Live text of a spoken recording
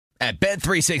At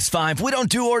Bet365, we don't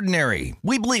do ordinary.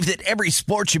 We believe that every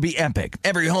sport should be epic.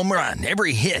 Every home run,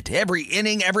 every hit, every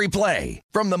inning, every play.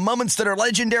 From the moments that are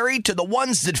legendary to the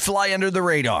ones that fly under the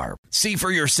radar. See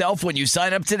for yourself when you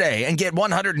sign up today and get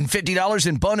 $150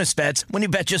 in bonus bets when you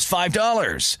bet just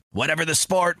 $5. Whatever the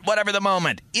sport, whatever the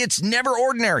moment, it's never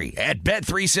ordinary at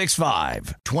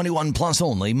Bet365. 21 plus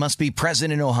only. Must be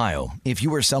present in Ohio. If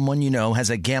you or someone you know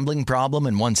has a gambling problem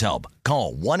and wants help,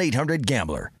 call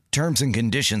 1-800-GAMBLER. Terms and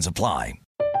conditions apply.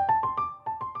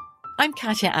 I'm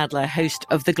Katya Adler, host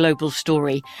of The Global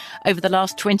Story. Over the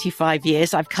last 25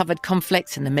 years, I've covered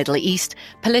conflicts in the Middle East,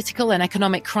 political and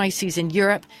economic crises in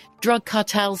Europe, drug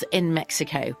cartels in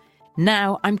Mexico.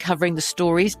 Now I'm covering the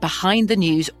stories behind the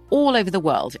news all over the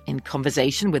world in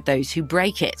conversation with those who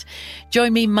break it.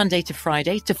 Join me Monday to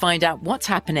Friday to find out what's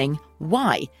happening,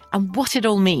 why, and what it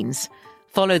all means.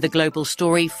 Follow The Global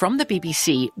Story from the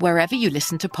BBC wherever you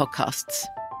listen to podcasts.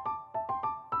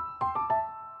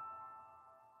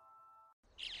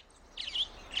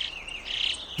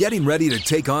 Getting ready to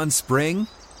take on spring?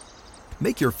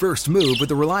 Make your first move with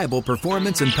the reliable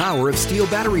performance and power of Steel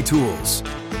battery tools.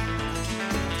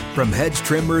 From hedge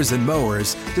trimmers and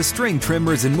mowers to string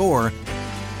trimmers and more,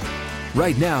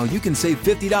 right now you can save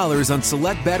 $50 on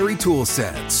select battery tool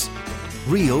sets.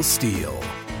 Real Steel.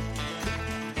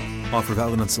 Offer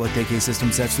valid on select AK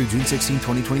system sets through June 16,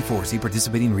 2024. See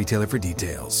participating retailer for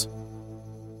details.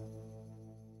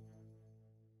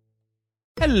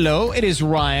 Hello, it is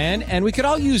Ryan, and we could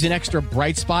all use an extra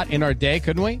bright spot in our day,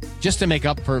 couldn't we? Just to make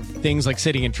up for things like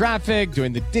sitting in traffic,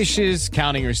 doing the dishes,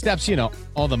 counting your steps, you know,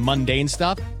 all the mundane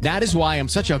stuff. That is why I'm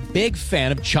such a big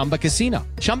fan of Chumba Casino.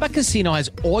 Chumba Casino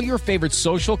has all your favorite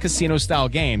social casino-style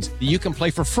games that you can play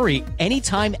for free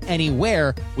anytime,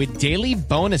 anywhere with daily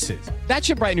bonuses. That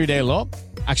should brighten your day a little.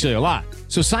 Actually, a lot.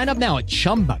 So sign up now at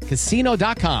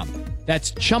ChumbaCasino.com.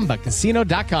 That's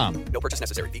ChumbaCasino.com. No purchase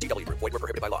necessary. VGW Group. Void where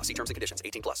prohibited by law. See terms and conditions.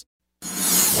 18 plus.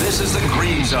 This is the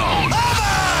Green Zone. Oh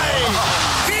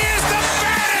my! He is the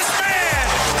baddest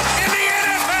man in the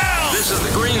NFL! This is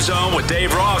the Green Zone with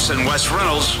Dave Ross and Wes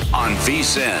Reynolds on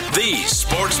VSiN, the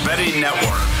Sports Betting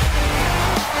Network.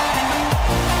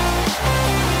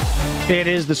 It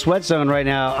is the Sweat Zone right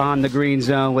now on the Green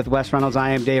Zone with Wes Reynolds.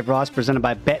 I am Dave Ross, presented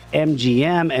by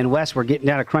BetMGM. And Wes, we're getting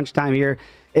down to crunch time here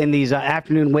in these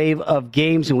afternoon wave of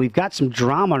games, and we've got some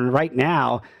drama right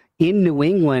now in New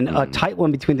England, a tight one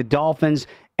between the Dolphins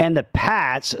and the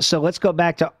Pats. So let's go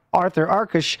back to Arthur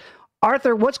Arkush.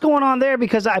 Arthur, what's going on there?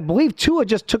 Because I believe Tua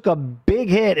just took a big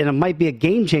hit, and it might be a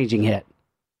game-changing hit.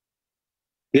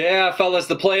 Yeah, fellas,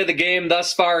 the play of the game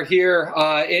thus far here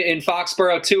in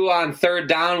Foxborough, Tua on third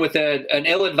down with an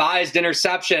ill-advised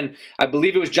interception. I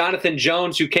believe it was Jonathan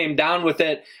Jones who came down with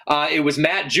it. It was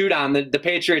Matt Judon, the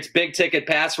Patriots' big-ticket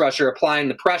pass rusher, applying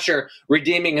the pressure,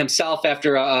 redeeming himself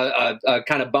after a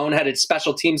kind of boneheaded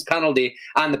special teams penalty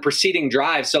on the preceding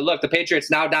drive. So, look, the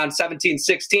Patriots now down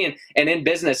 17-16 and in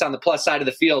business on the plus side of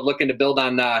the field, looking to build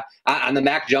on the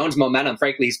Mac Jones momentum.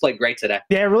 Frankly, he's played great today.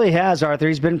 Yeah, it really has, Arthur.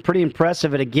 He's been pretty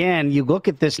impressive. And again, you look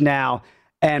at this now,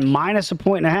 and minus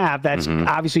 1.5, that's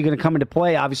obviously going to come into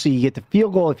play. Obviously, you get the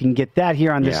field goal. If you can get that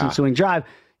here on this ensuing drive,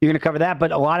 you're going to cover that.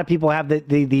 But a lot of people have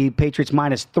the Patriots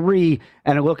 -3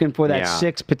 and are looking for that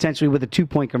 6 potentially with a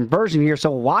 2-point conversion here.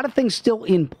 So a lot of things still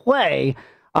in play.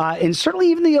 And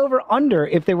certainly even the over-under,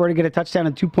 if they were to get a touchdown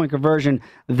and 2-point conversion,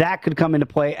 that could come into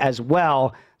play as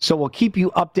well. So we'll keep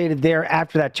you updated there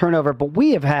after that turnover. But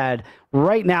we have had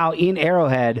right now in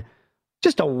Arrowhead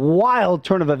just a wild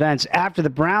turn of events. After the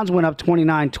Browns went up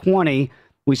 29-20,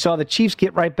 we saw the Chiefs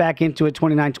get right back into it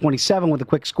 29-27 with a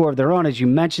quick score of their own, as you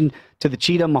mentioned, to the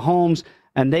Cheetah Mahomes,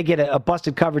 and they get a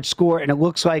busted coverage score, and it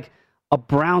looks like a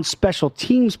Browns special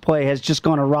teams play has just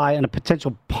gone awry in a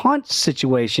potential punt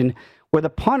situation where the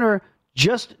punter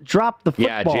just dropped the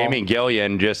football. Yeah, Jamie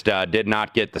Gillian just did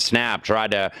not get the snap,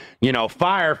 tried to,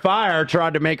 fire,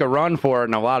 tried to make a run for it,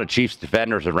 and a lot of Chiefs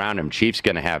defenders around him. Chiefs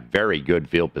going to have very good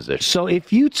field position. So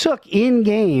if you took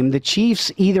in-game the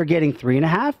Chiefs either getting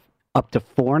 3.5 up to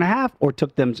 4.5 or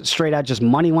took them straight out just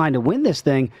money line to win this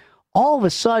thing, all of a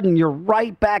sudden you're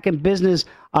right back in business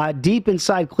deep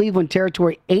inside Cleveland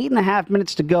territory. 8.5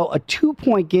 minutes to go, a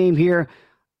 2-point game here.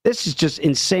 This is just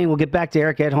insane. We'll get back to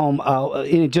Eric Edholm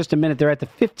in just a minute. They're at the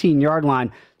 15-yard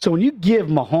line. So when you give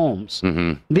Mahomes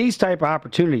these type of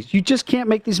opportunities, you just can't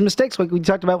make these mistakes like we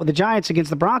talked about with the Giants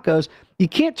against the Broncos. You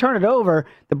can't turn it over.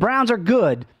 The Browns are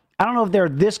good. I don't know if they're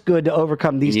this good to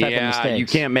overcome these type of mistakes. Yeah, you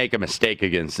can't make a mistake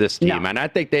against this team. No. And I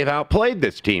think they've outplayed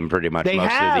this team pretty much of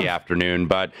the afternoon.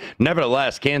 But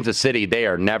nevertheless, Kansas City, they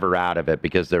are never out of it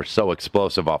because they're so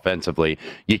explosive offensively.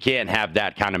 You can't have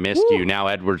that kind of miscue. Now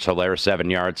Edwards-Helaire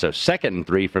 7 yards, so 2nd and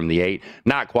 3 from the 8.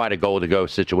 Not quite a goal-to-go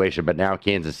situation, but now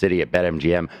Kansas City at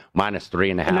BetMGM minus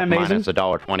 3.5, minus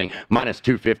 $1.20, minus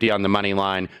 250 on the money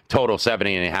line, total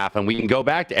 70.5. And we can go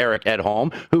back to Eric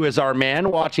Edholm, who is our man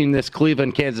watching this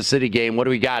Cleveland-Kansas City game. What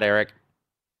do we got, Eric?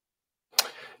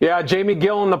 Yeah, Jamie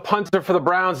Gillen, the punter for the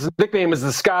Browns. His nickname is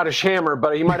the Scottish Hammer,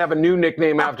 but he might have a new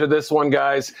nickname after this one,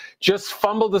 guys. Just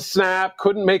fumbled the snap,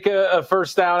 couldn't make a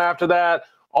first down after that.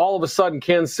 All of a sudden,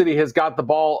 Kansas City has got the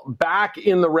ball back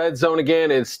in the red zone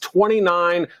again. It's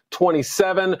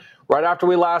 29-27. Right after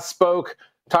we last spoke,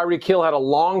 Tyreek Hill had a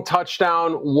long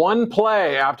touchdown, one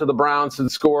play after the Browns had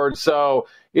scored. So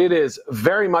it is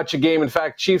very much a game. In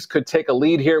fact, Chiefs could take a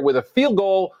lead here with a field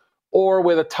goal or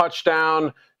with a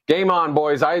touchdown. Game on,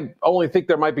 boys. I only think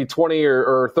there might be 20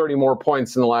 or 30 more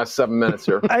points in the last 7 minutes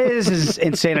here. This is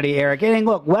insanity, Eric. And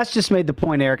look, Wes just made the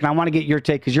point, Eric, and I want to get your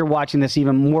take because you're watching this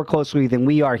even more closely than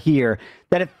we are here,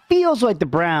 that it feels like the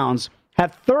Browns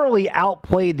have thoroughly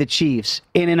outplayed the Chiefs.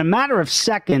 And in a matter of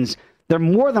seconds, they're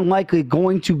more than likely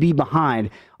going to be behind.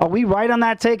 Are we right on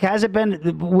that take? Has it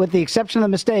been, with the exception of the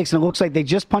mistakes, and it looks like they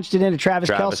just punched it into Travis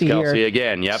Kelce here.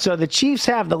 Again, yep. So the Chiefs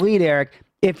have the lead, Eric.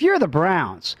 If you're the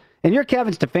Browns, and you're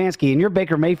Kevin Stefanski, and you're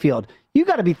Baker Mayfield, you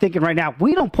got to be thinking right now,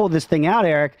 we don't pull this thing out,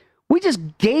 Eric. We just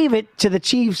gave it to the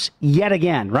Chiefs yet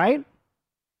again, right?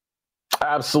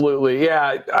 Absolutely.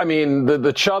 Yeah. I mean,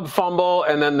 the Chubb fumble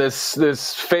and then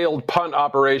this failed punt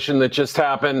operation that just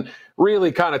happened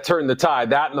really kind of turned the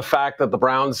tide. That and the fact that the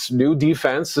Browns' new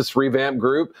defense, this revamped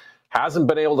group, hasn't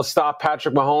been able to stop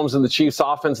Patrick Mahomes and the Chiefs'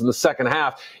 offense in the second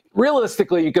half.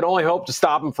 Realistically, you can only hope to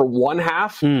stop him for one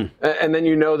half, and then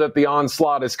you know that the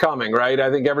onslaught is coming, right? I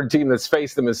think every team that's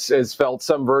faced them has felt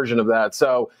some version of that.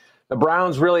 So the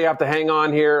Browns really have to hang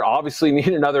on here, obviously need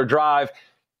another drive.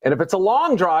 And if it's a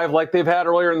long drive like they've had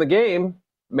earlier in the game,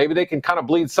 maybe they can kind of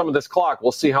bleed some of this clock.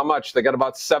 We'll see how much. They got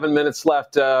about 7 minutes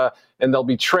left, and they'll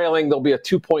be trailing. There'll be a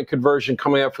 2-point conversion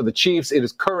coming up for the Chiefs. It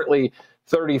is currently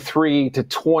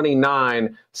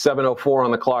 33-29, 7:04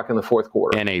 on the clock in the fourth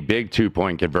quarter. And a big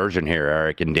 2-point conversion here,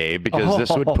 Eric and Dave, because this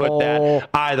would put that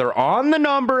either on the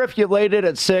number if you laid it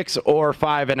at 6 or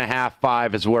 5.5.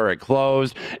 5 is where it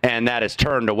closed, and that is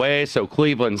turned away. So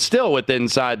Cleveland still within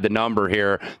inside the number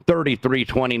here,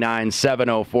 33-29,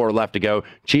 7:04 left to go.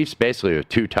 Chiefs basically with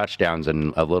 2 touchdowns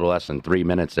in a little less than 3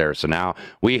 minutes there. So now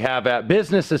we have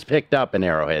business has picked up in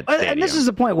Arrowhead Stadium. And this is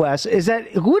the point, Wes, is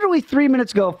that literally 3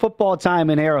 minutes ago, football time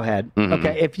in Arrowhead.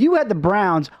 Okay, if you had the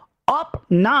Browns up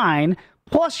 9,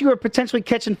 plus you were potentially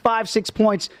catching 5-6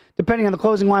 points, depending on the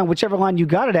closing line, whichever line you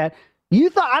got it at,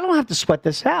 you thought, I don't have to sweat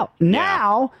this out.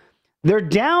 Now, they're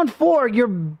down 4. You're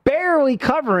barely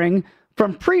covering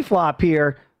from pre-flop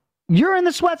here. You're in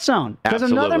the sweat zone. Because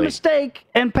another mistake,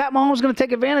 and Pat Mahomes is going to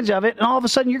take advantage of it, and all of a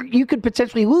sudden you could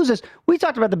potentially lose this. We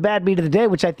talked about the bad beat of the day,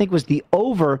 which I think was the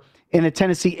over in the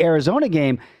Tennessee-Arizona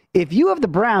game. If you have the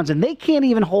Browns and they can't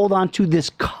even hold on to this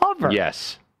cover,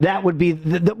 that would be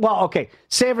well, okay.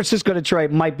 San Francisco,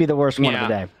 Detroit might be the worst one of the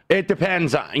day. It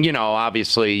depends.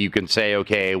 Obviously you can say,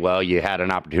 okay, well, you had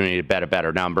an opportunity to bet a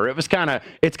better number. It's kind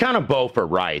of both are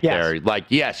right there. Like,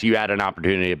 yes, you had an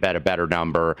opportunity to bet a better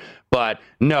number, but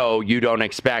no, you don't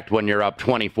expect when you're up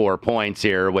 24 points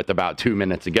here with about 2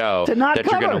 minutes to go that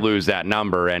you're going to lose that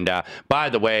number. And by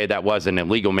the way, that was an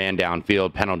illegal man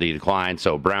downfield penalty decline.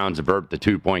 So Browns avert the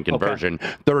 2-point conversion,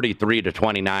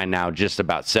 33-29 now, just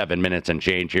about 7 minutes and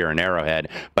change here in Arrowhead.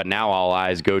 But now all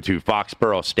eyes go to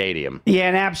Foxborough Stadium. Yeah,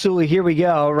 and absolutely. Here we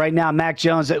go. Right now, Mac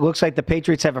Jones, it looks like the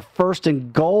Patriots have a 1st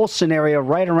and goal scenario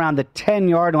right around the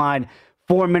 10-yard line.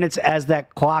 4 minutes as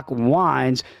that clock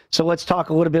winds. So let's talk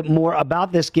a little bit more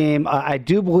about this game. I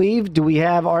do believe, we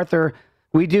have Arthur?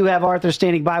 We do have Arthur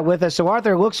standing by with us. So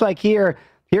Arthur, looks like here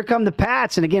come the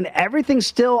Pats. And again, everything's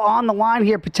still on the line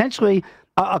here, potentially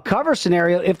a cover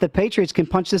scenario if the Patriots can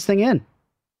punch this thing in.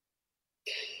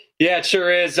 Yeah, it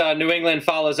sure is. New England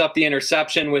follows up the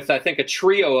interception with, I think, a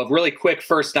trio of really quick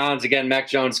first downs. Again, Mac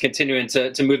Jones continuing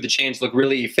to move the chains, look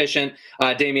really efficient.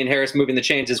 Damian Harris moving the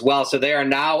chains as well. So they are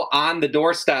now on the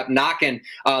doorstep, knocking,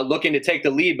 looking to take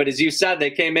the lead. But as you said, they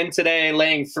came in today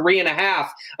laying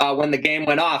 3.5 when the game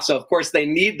went off. So, of course, they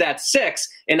need that 6.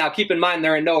 And now keep in mind,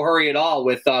 they're in no hurry at all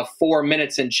with 4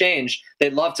 minutes and change.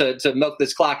 They'd love to milk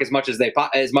this clock as much as they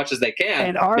can.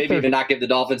 And Arthur, maybe even not give the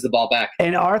Dolphins the ball back.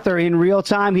 And Arthur, in real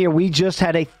time here, we just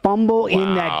had a fumble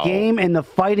in that game, and the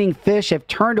Fighting Fish have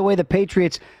turned away the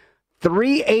Patriots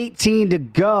 3:18 to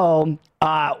go.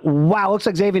 Wow, looks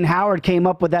like Xavier Howard came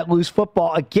up with that loose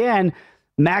football. Again,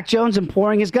 Mac Jones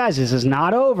imploring his guys, this is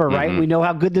not over, right? We know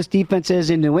how good this defense is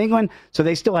in New England, so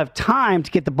they still have time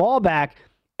to get the ball back.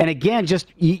 And again, just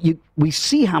we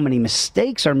see how many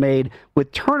mistakes are made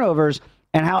with turnovers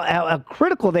and how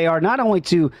critical they are, not only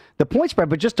to the point spread,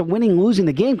 but just to winning, losing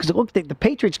the game, because it looks like the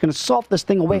Patriots going to solve this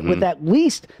thing away with at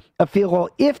least a field goal,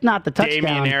 if not the touchdown.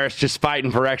 Damian Harris just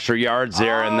fighting for extra yards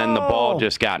there, and then the ball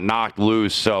just got knocked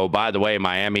loose. So, by the way,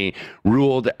 Miami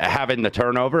ruled having the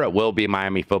turnover. It will be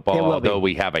Miami football, although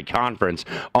we have a conference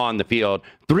on the field.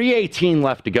 3:18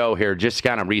 left to go here. Just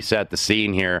kind of reset the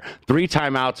scene here. 3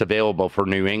 timeouts available for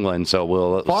New England, so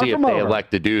we'll see if they elect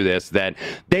to do this. Then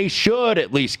they should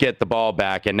at least get the ball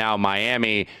back, and now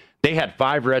Miami... They had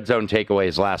 5 red zone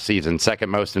takeaways last season, second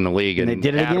most in the league, and they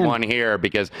did it again. One here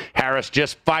because Harris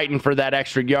just fighting for that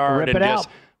extra yard, and just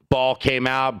ball came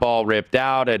out, ball ripped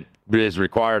out. It is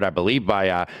required, I believe,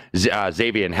 by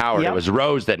Xavier Howard. It was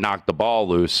Rose that knocked the ball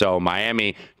loose, so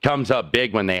Miami comes up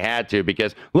big when they had to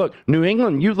because, look, New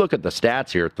England, you look at the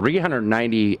stats here,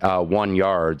 391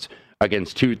 yards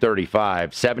against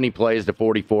 235, 70 plays to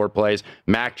 44 plays.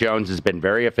 Mac Jones has been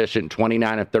very efficient,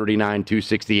 29 of 39,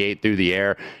 268 through the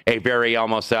air. A very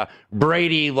almost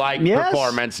Brady-like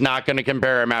performance. Not going to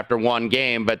compare him after one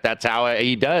game, but that's how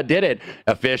he did it.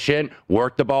 Efficient,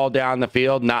 worked the ball down the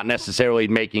field, not necessarily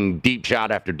making deep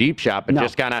shot after deep shot, but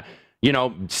just kind of,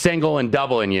 single and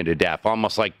doubling you to death,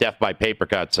 almost like death by paper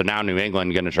cut. So now New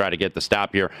England going to try to get the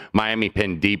stop here. Miami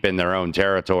pinned deep in their own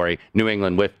territory. New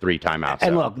England with 3 timeouts.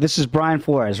 And look, this is Brian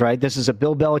Flores, right? This is a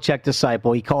Bill Belichick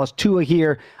disciple. He calls Tua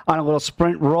here on a little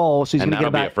sprint roll, so he's going to get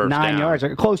about 9 yards.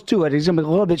 Or close to it. He's going to be a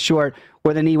little bit short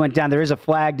where the knee went down. There is a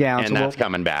flag down. And so that's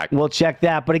coming back. We'll check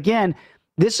that. But again,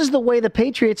 this is the way the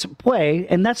Patriots play,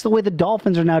 and that's the way the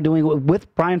Dolphins are now doing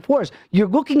with Brian Flores. You're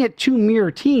looking at 2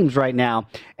 mirror teams right now,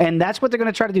 and that's what they're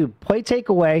going to try to do. Play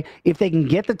takeaway if they can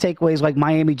get the takeaways like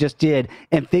Miami just did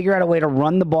and figure out a way to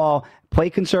run the ball, play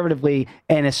conservatively,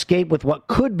 and escape with what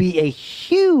could be a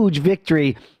huge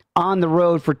victory on the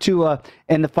road for Tua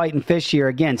and the Fighting Fish here.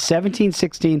 Again,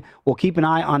 17-16. We'll keep an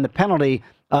eye on the penalty.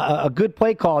 A good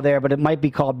play call there, but it might be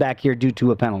called back here due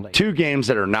to a penalty. 2 games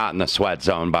that are not in the sweat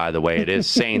zone, by the way. It is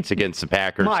Saints against the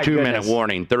Packers. 2-minute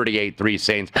warning, 38-3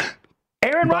 Saints.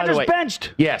 Aaron Rodgers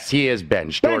benched. Yes, he is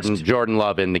benched. Jordan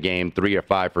Love in the game, 3 of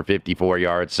 5 for 54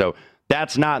 yards. So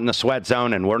that's not in the sweat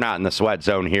zone, and we're not in the sweat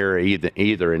zone here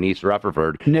either in East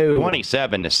Rutherford. No.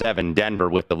 27-7 Denver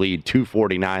with the lead,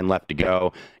 2:49 left to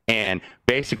go. And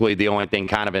basically the only thing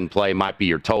kind of in play might be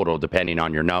your total, depending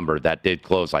on your number. That did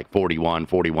close like 41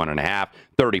 and a half,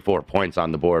 34 points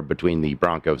on the board between the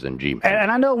Broncos and G-Men.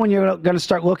 And I know when you're going to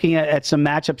start looking at some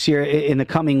matchups here in the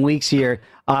coming weeks here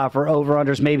for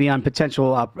over-unders, maybe on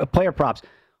potential player props.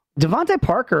 Devontae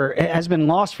Parker has been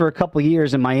lost for a couple of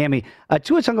years in Miami.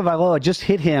 Tua Tagovailoa just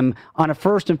hit him on a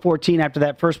 1st and 14 after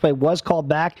that first play was called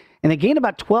back, and they gained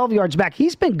about 12 yards back.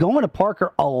 He's been going to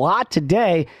Parker a lot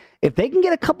today. If they can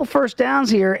get a couple first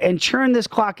downs here and churn this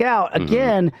clock out,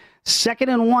 again,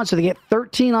 2nd and 1, so they get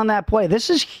 13 on that play. This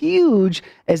is huge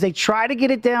as they try to get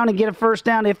it down and get a first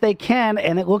down if they can,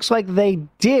 and it looks like they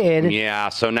did. Yeah,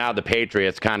 so now the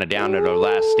Patriots kind of down to their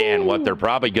last stand. What they're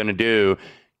probably going to do,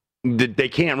 they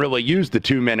can't really use the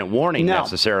 2-minute warning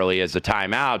necessarily as a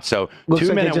timeout. So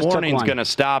 2-minute warning is going to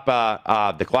stop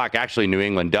the clock. Actually, New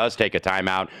England does take a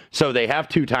timeout. So they have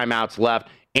 2 timeouts left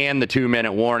and the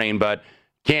 2-minute warning, but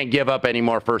can't give up any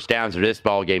more first downs or this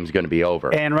ball game is going to be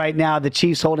over. And right now, the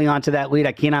Chiefs holding on to that lead.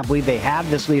 I cannot believe they have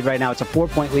this lead right now. It's a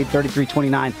 4-point lead,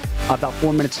 33-29. About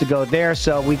 4 minutes to go there.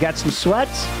 So we got some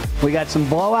sweats. We got some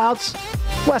blowouts.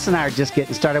 Wes and I are just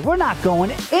getting started. We're not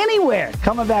going anywhere.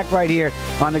 Coming back right here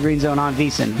on the Green Zone on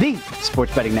VSiN, the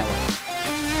Sports Betting Network.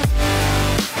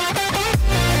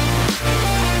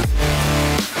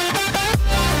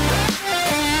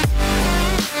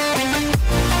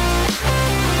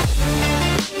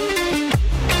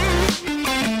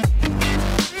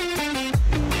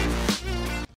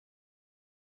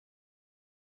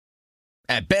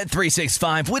 At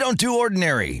Bet365, we don't do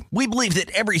ordinary. We believe that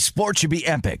every sport should be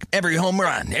epic. Every home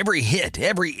run, every hit,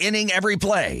 every inning, every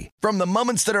play. From the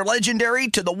moments that are legendary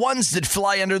to the ones that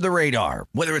fly under the radar.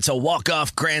 Whether it's a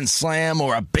walk-off grand slam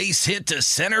or a base hit to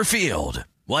center field.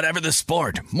 Whatever the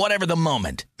sport, whatever the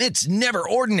moment. It's never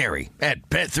ordinary at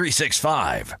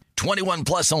Bet365. 21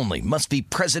 plus only. Must be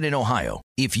present in Ohio.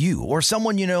 If you or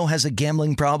someone you know has a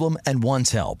gambling problem and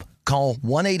wants help, call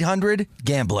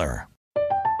 1-800-GAMBLER.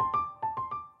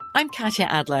 I'm Katya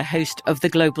Adler, host of The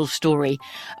Global Story.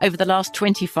 Over the last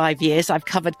 25 years, I've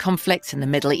covered conflicts in the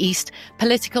Middle East,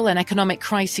 political and economic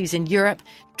crises in Europe,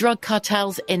 drug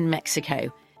cartels in Mexico.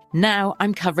 Now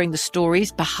I'm covering the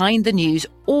stories behind the news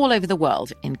all over the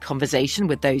world in conversation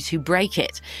with those who break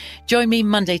it. Join me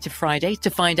Monday to Friday to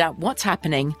find out what's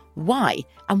happening, why,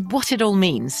 and what it all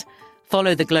means.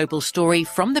 Follow The Global Story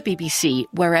from the BBC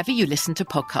wherever you listen to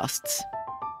podcasts.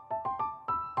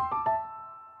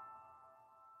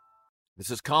 This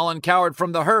is Colin Cowherd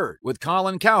from The Herd with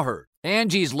Colin Cowherd.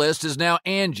 Angie's List is now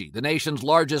Angie, the nation's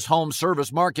largest home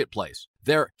service marketplace.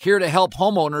 They're here to help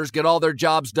homeowners get all their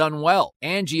jobs done well.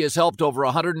 Angie has helped over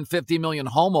 150 million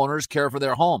homeowners care for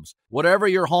their homes. Whatever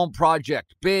your home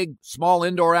project, big, small,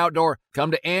 indoor, outdoor,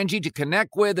 come to Angie to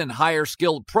connect with and hire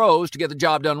skilled pros to get the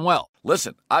job done well.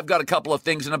 Listen, I've got a couple of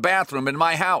things in a bathroom in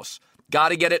my house. Got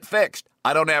to get it fixed.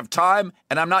 I don't have time,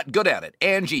 and I'm not good at it.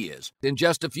 Angie is. In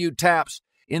just a few taps,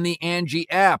 in the Angie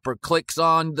app or clicks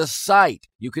on the site,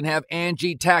 you can have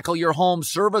Angie tackle your home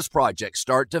service project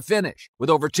start to finish. With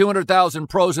over 200,000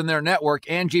 pros in their network,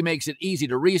 Angie makes it easy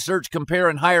to research, compare,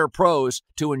 and hire pros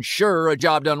to ensure a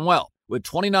job done well. With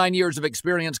 29 years of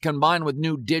experience combined with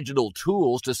new digital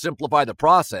tools to simplify the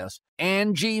process,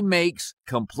 Angie makes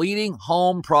completing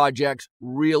home projects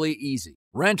really easy.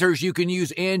 Renters, you can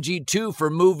use Angie too for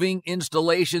moving,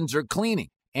 installations, or cleaning.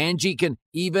 Angie can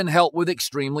even help with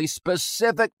extremely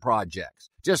specific projects.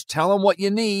 Just tell them what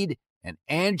you need, and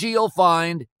Angie will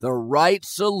find the right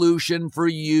solution for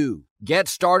you. Get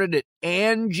started at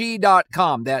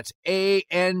Angie.com. That's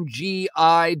ANGI.com,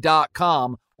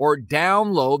 or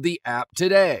download the app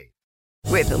today.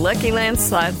 With the Lucky Land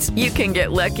Slots, you can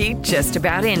get lucky just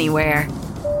about anywhere.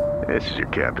 This is your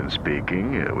captain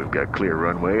speaking. We've got clear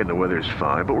runway and the weather's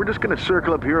fine, but we're just going to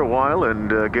circle up here a while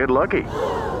and get lucky.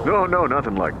 No,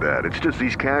 nothing like that. It's just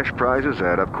these cash prizes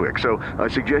add up quick. So I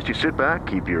suggest you sit back,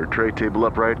 keep your tray table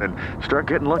upright, and start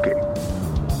getting lucky.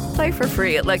 Play for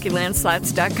free at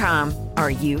LuckyLandSlots.com.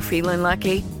 Are you feeling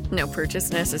lucky? No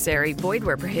purchase necessary. Void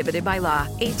where prohibited by law.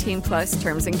 18 plus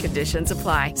terms and conditions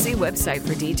apply. See website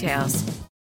for details.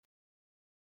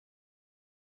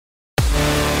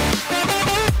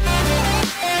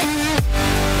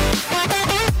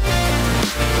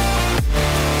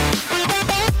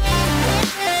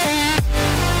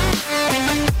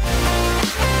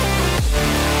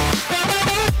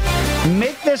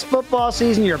 Make this football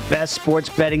season your best sports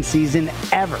betting season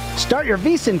ever. Start your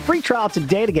VSiN free trial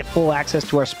today to get full access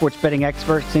to our sports betting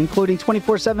experts, including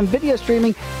 24/7 video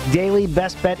streaming, daily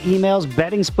best bet emails,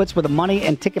 betting splits with the money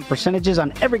and ticket percentages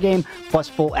on every game, plus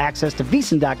full access to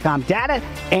VSiN.com data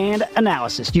and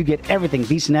analysis. You get everything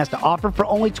VSiN has to offer for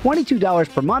only $22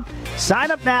 per month.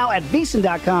 Sign up now at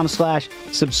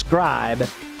VSiN.com/subscribe.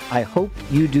 I hope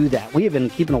you do that. We have been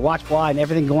keeping a watchful eye on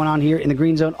everything going on here in the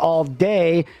Green Zone all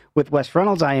day with Wes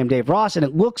Reynolds. I am Dave Ross, and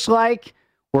it looks like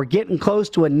we're getting close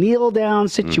to a kneel-down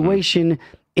situation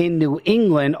in New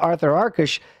England. Arthur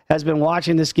Arkush has been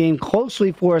watching this game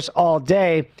closely for us all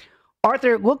day.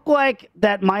 Arthur, it looked like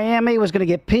that Miami was going to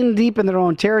get pinned deep in their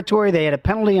own territory. They had a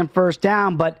penalty on first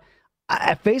down, but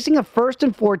facing a 1st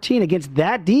and 14 against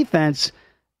that defense,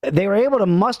 they were able to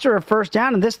muster a first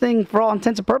down, and this thing, for all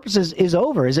intents and purposes, is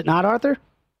over. Is it not, Arthur?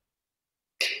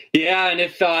 Yeah, and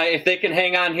if they can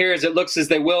hang on here, as it looks as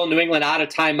they will, New England out of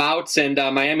timeouts, and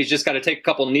Miami's just got to take a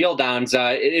couple kneel downs.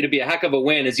 It'd be a heck of a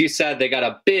win. As you said, they got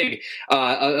a big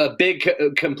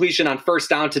completion on first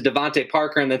down to Devontae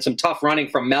Parker, and then some tough running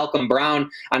from Malcolm Brown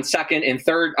on second down.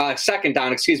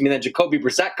 Then Jacoby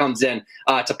Brissett comes in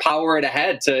to power it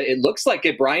ahead. It looks like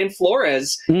Brian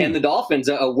Flores and the Dolphins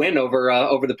a win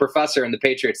over the Professor and the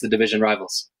Patriots, the division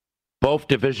rivals. Both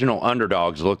divisional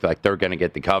underdogs look like they're going to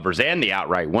get the covers and the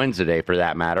outright wins today, for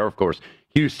that matter. Of course,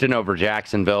 Houston over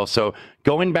Jacksonville. So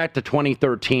going back to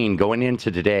 2013, going into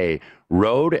today,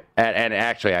 and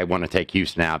actually I want to take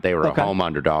Houston out. They were a home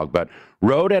underdog, but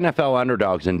road NFL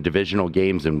underdogs in divisional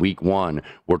games in week 1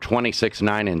 were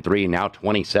 26-9-3, now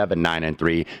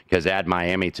 27-9-3, because add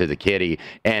Miami to the kitty.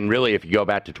 And really, if you go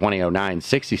back to 2009,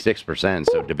 66%.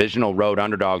 So divisional road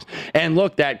underdogs. And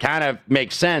look, that kind of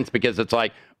makes sense because it's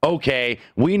like, okay,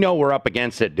 we know we're up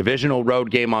against it. Divisional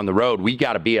road game on the road. We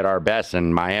got to be at our best.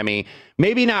 And Miami,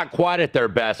 maybe not quite at their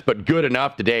best, but good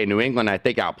enough today. New England, I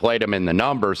think, outplayed them in the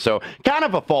numbers. So kind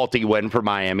of a faulty win for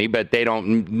Miami, but they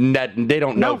don't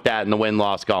note that in the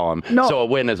win-loss column. No. So a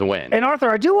win is a win. And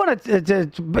Arthur, I do want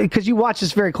to, because you watch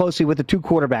this very closely with the two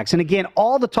quarterbacks. And again,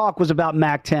 all the talk was about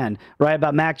Mac 10, right?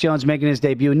 About Mac Jones making his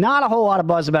debut. Not a whole lot of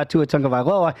buzz about Tua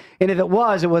Tagovailoa. And if it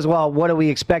was, well, what do we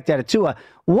expect out of Tua?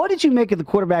 What did you make of the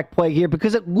quarterback play here?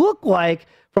 Because it looked like,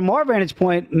 from our vantage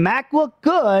point, Mac looked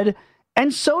good,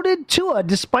 And so did Tua,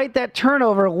 despite that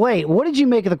turnover late. What did you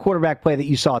make of the quarterback play that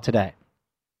you saw today?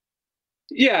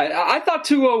 Yeah, I thought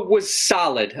Tua was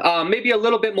solid, maybe a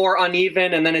little bit more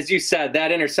uneven. And then, as you said, that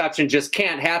interception just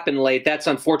can't happen late. That's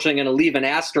unfortunately going to leave an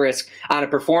asterisk on a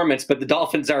performance. But the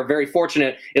Dolphins are very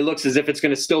fortunate. It looks as if it's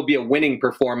going to still be a winning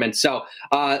performance. So,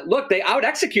 look, they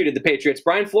out-executed the Patriots.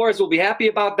 Brian Flores will be happy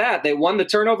about that. They won the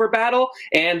turnover battle,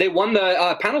 and they won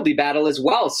the penalty battle as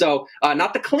well. So,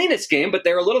 not the cleanest game, but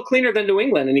they're a little cleaner than New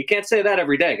England. And you can't say that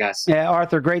every day, guys. Yeah,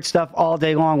 Arthur, great stuff all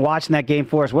day long watching that game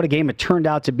for us. What a game it turned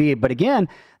out to be. But again,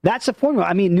 that's the formula.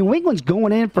 I mean, New England's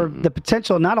going in for the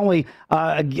potential not only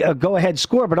a go-ahead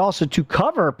score, but also to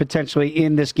cover potentially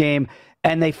in this game.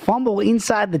 And they fumble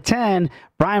inside the 10.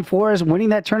 Brian Flores winning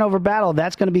that turnover battle.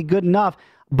 That's going to be good enough.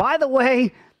 By the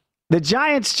way, the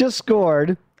Giants just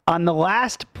scored on the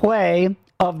last play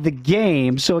of the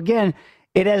game. So, again,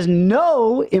 it has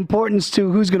no importance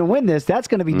to who's going to win this. That's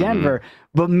going to be Denver.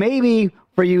 But maybe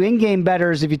for you in-game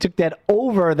bettors, if you took that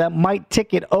over, that might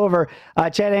tick it over.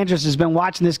 Chad Andrus has been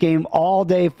watching this game all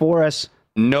day for us.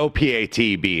 No PAT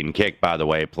being kicked, by the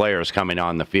way. Players coming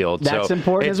on the field. That's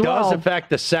important as well. It does affect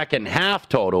the second half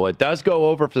total. It does go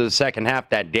over for the second half,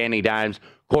 that Danny Dimes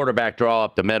quarterback draw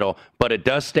up the middle, but it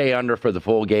does stay under for the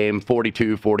full game,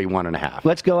 42, 41.5.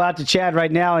 Let's go out to Chad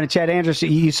right now. And Chad Andrus,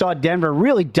 you saw Denver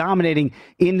really dominating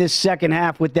in this second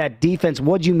half with that defense.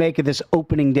 What'd you make of this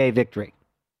opening day victory?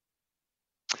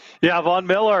 Yeah, Von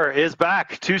Miller is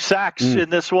back. 2 sacks in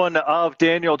this one of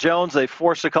Daniel Jones. They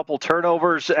force a couple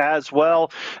turnovers as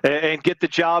well and get the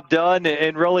job done.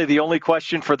 And really the only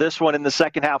question for this one in the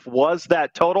second half was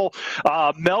that total.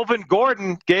 Melvin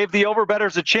Gordon gave the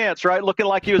overbettors a chance, right? Looking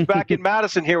like he was back in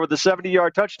Madison here with a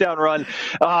 70-yard touchdown run.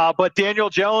 But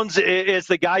Daniel Jones is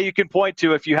the guy you can point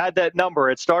to if you had that number.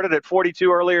 It started at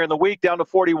 42 earlier in the week, down to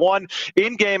 41.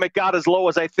 In game, it got as low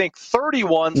as, I think,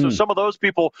 31. So some of those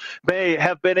people may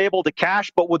have been able to cash,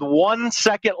 but with 1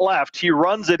 second left, he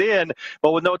runs it in,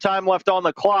 but with no time left on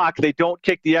the clock, they don't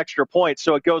kick the extra point.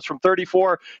 So it goes from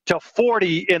 34 to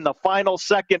 40 in the final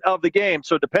second of the game.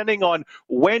 So depending on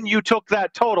when you took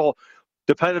that total,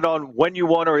 depended on when you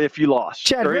won or if you lost.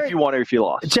 Chad, if you won or if you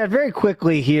lost. Chad, very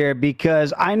quickly here,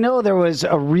 because I know there was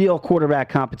a real quarterback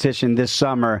competition this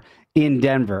summer in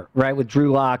Denver, right, with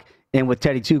Drew Lock and with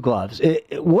Teddy Two Gloves.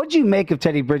 What'd you make of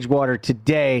Teddy Bridgewater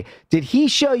today? Did he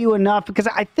show you enough? Because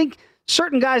I think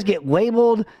certain guys get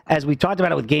labeled, as we talked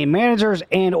about it with game managers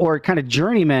and or kind of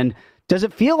journeymen. Does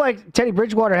it feel like Teddy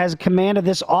Bridgewater has a command of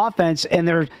this offense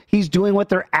and he's doing what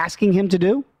they're asking him to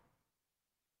do?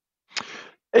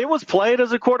 It was played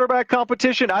as a quarterback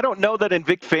competition. I don't know that in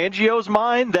Vic Fangio's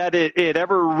mind that it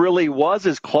ever really was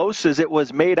as close as it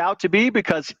was made out to be,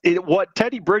 because what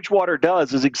Teddy Bridgewater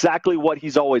does is exactly what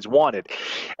he's always wanted.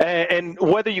 And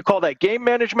whether you call that game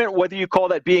management, whether you call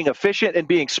that being efficient and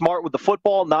being smart with the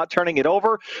football, not turning it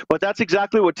over, but that's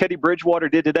exactly what Teddy Bridgewater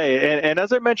did today. And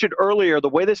as I mentioned earlier, the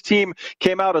way this team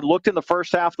came out and looked in the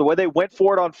first half, the way they went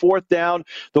for it on fourth down,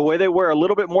 the way they were a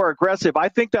little bit more aggressive, I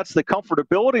think that's the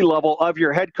comfortability level of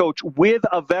your head coach with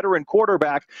a veteran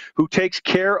quarterback who takes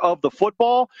care of the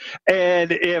football.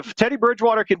 And if Teddy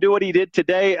Bridgewater can do what he did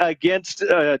today against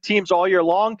teams all year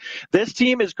long, this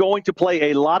team is going to play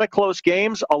a lot of close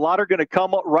games. A lot are going to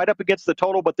come right up against the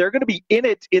total, but they're going to be in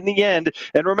it in the end.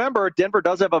 And remember, Denver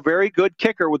does have a very good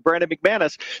kicker with Brandon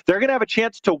McManus. They're going to have a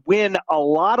chance to win a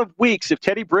lot of weeks if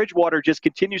Teddy Bridgewater just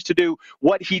continues to do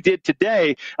what he did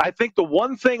today. I think the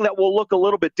one thing that will look a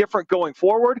little bit different going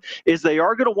forward is they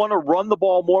are going to want to run the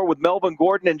ball more with Melvin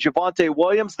Gordon and Javonte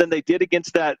Williams than they did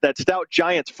against that stout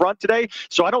Giants front today.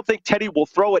 So I don't think Teddy will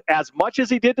throw it as much as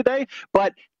he did today,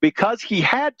 but because he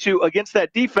had to against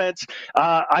that defense,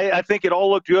 I think it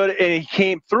all looked good, and he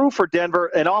came through for Denver,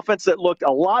 an offense that looked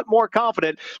a lot more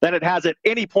confident than it has at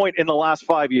any point in the last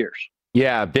 5 years.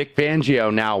 Yeah, Vic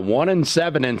Fangio now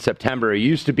 1-7 in September. It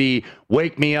used to be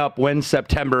 "Wake Me Up When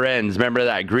September Ends." Remember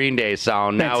that Green Day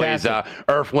song? Fantastic. Now he's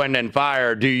Earth, Wind, and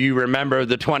Fire. Do you remember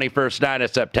the 21st night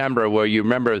of September? Well, you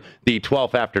remember the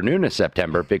 12th afternoon of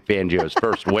September, Vic Fangio's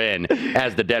first win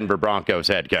as the Denver Broncos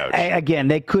head coach. Again,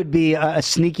 they could be a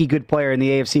sneaky good player in the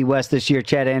AFC West this year.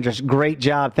 Chad Andrus, great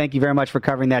job. Thank you very much for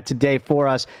covering that today for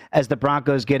us as the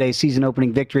Broncos get a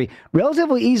season-opening victory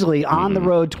relatively easily on the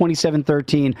road,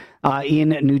 27-13 in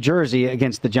New Jersey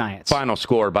against the Giants. Final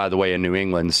score, by the way, in New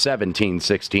England,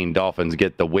 17-16. Dolphins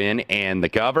get the win and the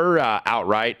cover,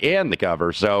 outright and the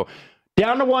cover. So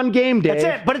down to one game, Dave.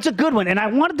 That's it, but it's a good one. And I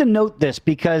wanted to note this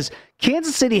because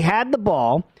Kansas City had the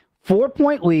ball,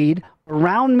 4-point lead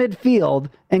around midfield,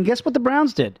 and guess what the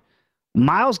Browns did?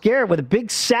 Myles Garrett with a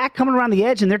big sack coming around the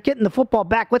edge, and they're getting the football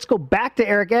back. Let's go back to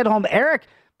Eric Edholm. Eric,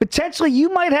 potentially you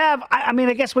might have, I mean,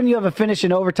 I guess when you have a finish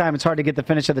in overtime, it's hard to get the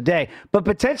finish of the day. But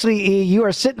potentially you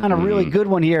are sitting on a really good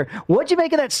one here. What'd you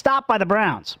make of that stop by the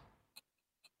Browns?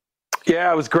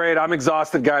 Yeah, it was great. I'm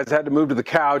exhausted, guys. I had to move to the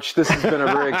couch. This has been a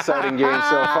very exciting game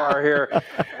so far here.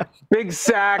 Big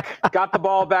sack, got the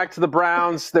ball back to the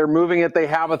Browns. They're moving it. They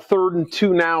have a 3rd and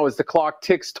 2 now as the clock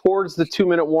ticks towards the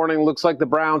 2-minute warning. Looks like the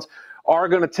Browns are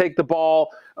going to take the ball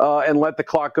and let the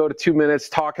clock go to 2 minutes,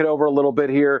 talk it over a little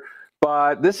bit here.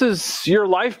 But this is your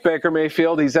life, Baker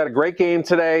Mayfield. He's had a great game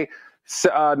today,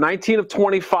 19 of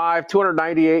 25,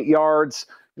 298 yards.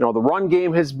 You know, the run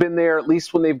game has been there, at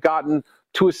least when they've gotten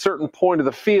to a certain point of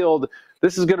the field.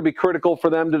 This is going to be critical for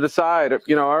them to decide,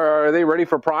 you know, are they ready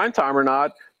for prime time or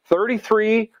not?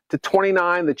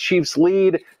 33-29, the Chiefs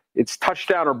lead. It's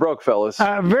touchdown or broke, fellas.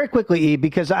 Very quickly, E,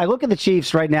 because I look at the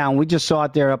Chiefs right now, and we just saw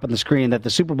it there up on the screen, that the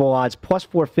Super Bowl odds, plus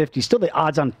 450, still the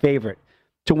odds-on favorite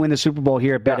to win the Super Bowl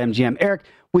here at BetMGM. Eric,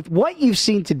 with what you've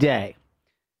seen today,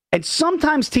 and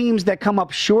sometimes teams that come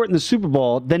up short in the Super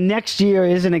Bowl, the next year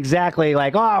isn't exactly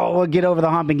like, oh, we'll get over the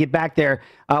hump and get back there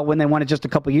when they won it just a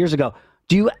couple years ago.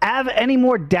 Do you have any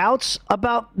more doubts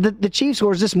about the Chiefs,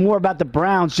 or is this more about the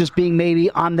Browns just being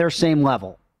maybe on their same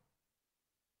level?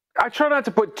 I try not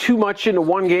to put too much into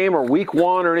one game or week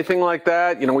one or anything like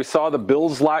that. You know, we saw the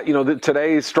Bills,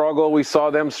 today struggle. We saw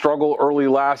them struggle early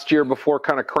last year before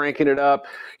kind of cranking it up.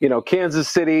 You know, Kansas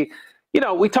City, you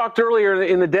know, we talked earlier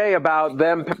in the day about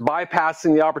them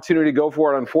bypassing the opportunity to go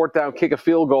for it on 4th down, kick a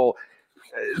field goal.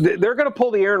 They're going to pull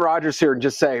the Aaron Rodgers here and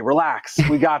just say, relax,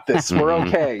 we got this, we're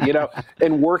okay, you know,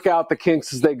 and work out the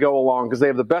kinks as they go along, because they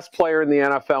have the best player in the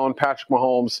NFL in Patrick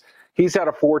Mahomes. He's had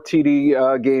a 4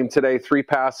 TD game today, 3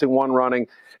 passing, 1 running.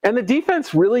 And the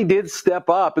defense really did step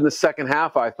up in the second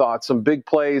half, I thought. Some big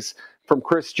plays from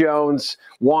Chris Jones,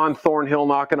 Juan Thornhill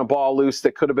knocking a ball loose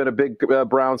that could have been a big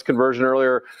Browns conversion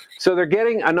earlier. So they're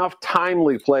getting enough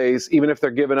timely plays, even if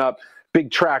they're giving up big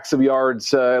tracts of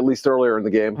yards, at least earlier in the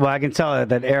game. Well, I can tell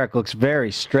that Eric looks very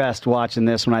stressed watching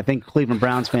this one. I think Cleveland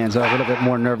Browns fans are a little bit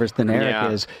more nervous than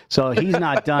Eric is. So he's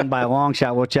not done by a long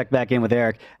shot. We'll check back in with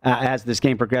Eric as this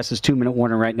game progresses. 2-minute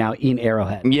warning right now in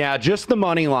Arrowhead. Yeah, just the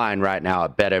money line right now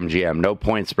at BetMGM. No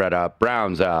point spread up.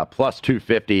 Browns plus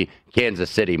 250. Kansas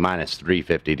City minus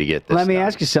 350 to get this. Let me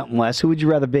ask you something, Wes. Who would you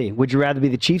rather be? Would you rather be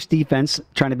the Chiefs defense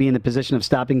trying to be in the position of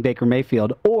stopping Baker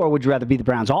Mayfield, or would you rather be the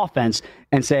Browns offense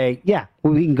and say, yeah,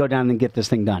 we can go down and get this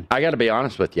thing done? I got to be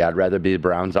honest with you. I'd rather be the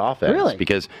Browns offense. Really?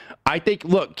 Because I think,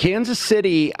 look, Kansas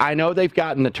City, I know they've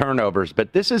gotten the turnovers,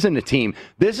 but this isn't a team.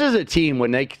 This is a team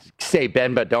when they say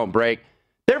bend but don't break.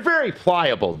 They're very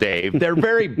pliable, Dave. They're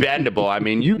very bendable. I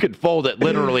mean, you could fold it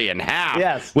literally in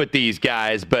half with these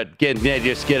guys, but they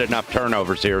just get enough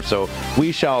turnovers here. So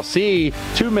we shall see.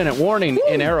 2-minute warning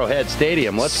in Arrowhead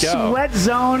Stadium. Let's go. Sweat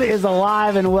Zone is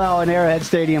alive and well in Arrowhead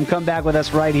Stadium. Come back with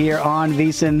us right here on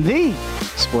VSiN, the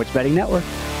Sports Betting Network.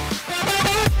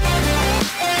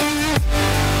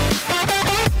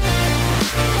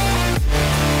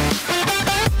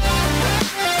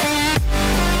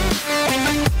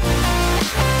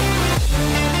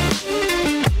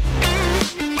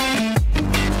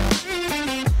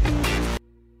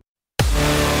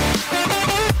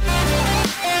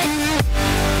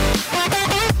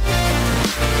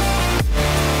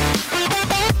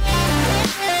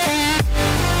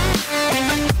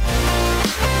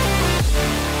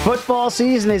 Football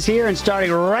season is here and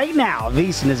starting right now.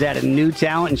 VSiN has added new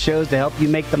talent and shows to help you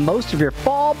make the most of your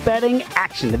fall betting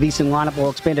action. The VSiN lineup will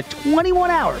expand to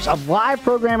 21 hours of live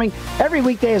programming every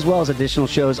weekday, as well as additional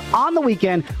shows on the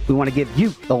weekend. We want to give you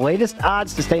the latest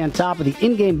odds to stay on top of the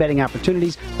in-game betting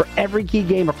opportunities for every key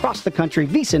game across the country.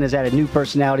 VSiN has added new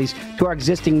personalities to our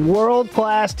existing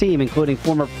world-class team, including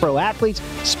former pro athletes,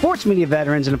 sports media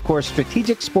veterans, and of course,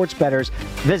 strategic sports bettors.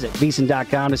 Visit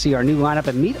VSiN.com to see our new lineup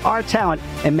and meet our talent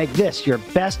and make this your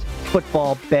best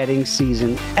football betting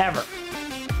season ever.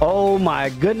 Oh my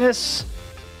goodness.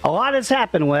 A lot has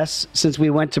happened, Wes, since we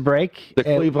went to break. The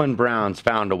Cleveland Browns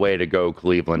found a way to go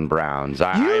Cleveland Browns.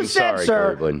 I'm sorry,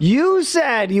 Cleveland. You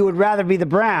said you would rather be the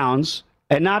Browns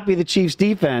and not be the Chiefs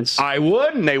defense. I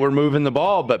would, and they were moving the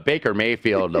ball, but Baker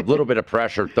Mayfield, a little bit of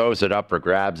pressure, throws it up for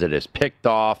grabs. It is picked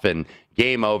off, and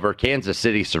game over. Kansas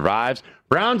City survives.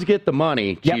 Browns get the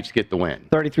money. Chiefs get the win.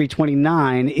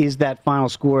 33-29 is that final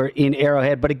score in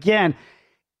Arrowhead. But again,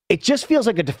 it just feels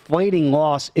like a deflating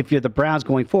loss if you're the Browns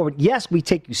going forward. Yes, we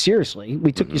take you seriously.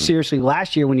 We took you seriously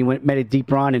last year when you made a deep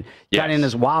run and got in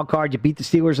as a wild card. You beat the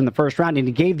Steelers in the first round, and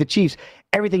you gave the Chiefs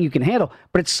everything you can handle.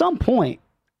 But at some point,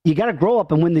 you got to grow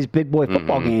up and win these big boy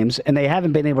football games, and they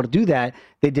haven't been able to do that.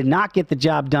 They did not get the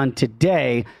job done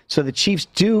today, so the Chiefs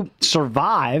do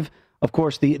survive of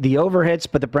course, the over hits,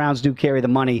 but the Browns do carry the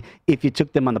money if you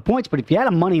took them on the points. But if you had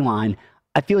a money line,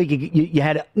 I feel like you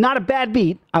had not a bad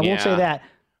beat. I won't say that.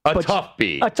 A tough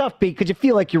beat because you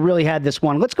feel like you really had this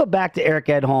one. Let's go back to Eric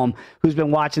Edholm, who's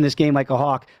been watching this game like a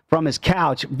hawk from his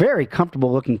couch. Very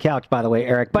comfortable looking couch, by the way,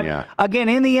 Eric. But again,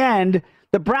 in the end,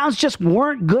 the Browns just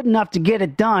weren't good enough to get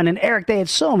it done. And Eric, they had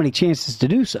so many chances to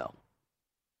do so.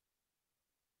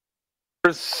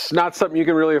 It's not something you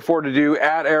can really afford to do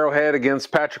at Arrowhead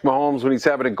against Patrick Mahomes when he's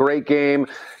having a great game.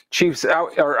 Chiefs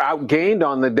outgained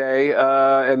on the day,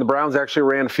 and the Browns actually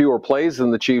ran fewer plays than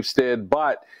the Chiefs did.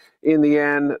 But in the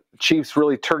end, Chiefs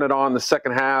really turned it on the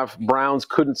second half. Browns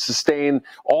couldn't sustain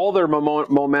all their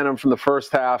momentum from the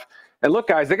first half. And look,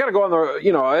 guys, they got to go on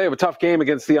they have a tough game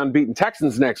against the unbeaten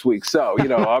Texans next week. So,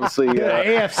 obviously.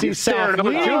 AFC South.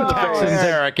 Texans,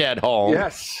 Eric Edholm.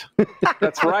 Yes,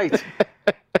 that's right.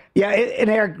 Yeah, and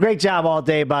Eric, great job all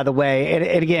day, by the way.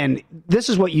 And again, this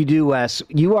is what you do, Wes.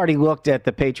 You already looked at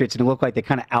the Patriots, and it looked like they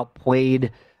kind of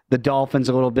outplayed the Dolphins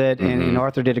a little bit, and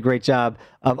Arthur did a great job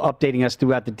of updating us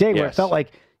throughout the day, where it felt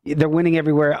like they're winning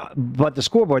everywhere but the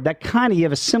scoreboard. That kind of, you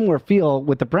have a similar feel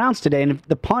with the Browns today, and if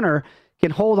the punter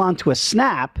can hold on to a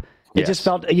snap, it just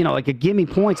felt, like a gimme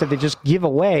points that they just give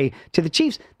away to the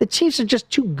Chiefs. The Chiefs are just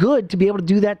too good to be able to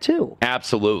do that too.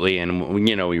 Absolutely, and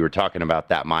we were talking about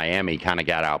that Miami kind of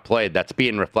got outplayed. That's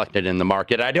being reflected in the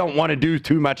market. I don't want to do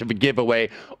too much of a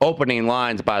giveaway. Opening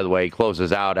lines, by the way,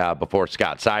 closes out before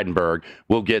Scott Seidenberg.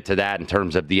 We'll get to that in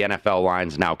terms of the NFL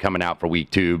lines now coming out for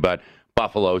week 2, but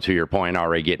Buffalo, to your point,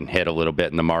 already getting hit a little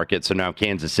bit in the market. So now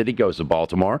Kansas City goes to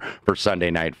Baltimore for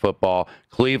Sunday Night Football.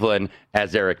 Cleveland,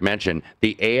 as Eric mentioned,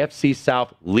 the AFC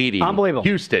South leading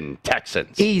Houston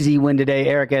Texans. Easy win today,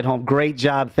 Eric Edholm. Great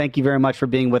job. Thank you very much for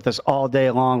being with us all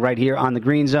day long right here on the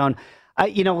Green Zone.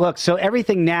 Look, so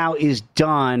everything now is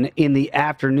done in the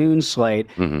afternoon slate.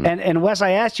 And Wes,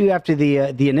 I asked you after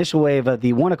the initial wave of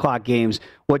the 1 o'clock games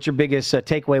what your biggest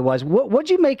takeaway was. What'd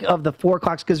you make of the 4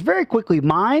 o'clocks? Because very quickly,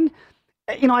 mine,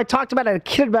 I talked about it, I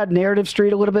kidded about Narrative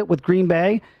Street a little bit with Green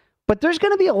Bay, but there's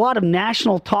going to be a lot of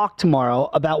national talk tomorrow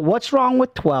about what's wrong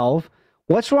with 12,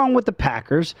 what's wrong with the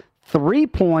Packers, 3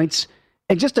 points,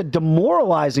 and just a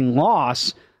demoralizing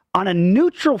loss on a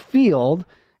neutral field.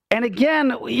 And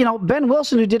again, Ben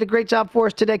Wilson, who did a great job for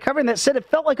us today covering that, said it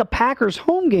felt like a Packers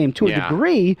home game to a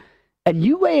degree. And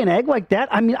you lay an egg like that,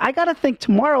 I got to think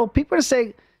tomorrow people are going to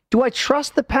say, do I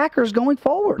trust the Packers going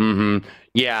forward?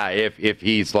 Yeah,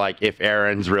 if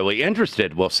Aaron's really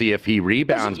interested, we'll see if he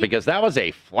rebounds, because that was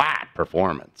a flat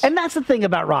performance. And that's the thing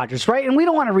about Rodgers, right? And we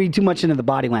don't want to read too much into the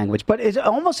body language, but it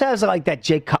almost has like that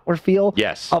Jay Cutler feel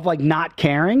of like not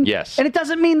caring. Yes. And it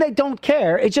doesn't mean they don't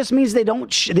care. It just means they don't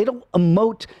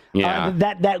emote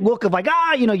that look of like,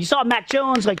 you saw Mac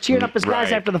Jones like cheering up his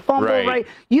guys after the fumble, right?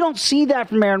 You don't see that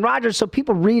from Aaron Rodgers, so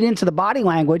people read into the body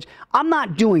language. I'm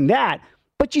not doing that.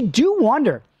 But you do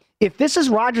wonder, if this is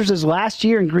Rodgers' last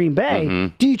year in Green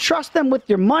Bay, do you trust them with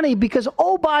your money? Because,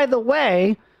 oh, by the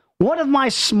way, one of my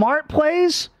smart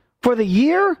plays for the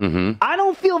year, I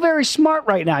don't feel very smart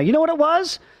right now. You know what it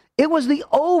was? It was the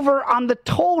over on the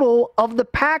total of the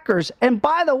Packers. And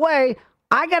by the way,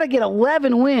 I got to get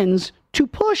 11 wins to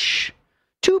push.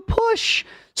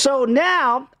 So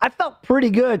now I felt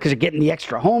pretty good because you're getting the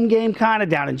extra home game kind of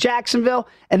down in Jacksonville.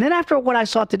 And then after what I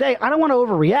saw today, I don't want to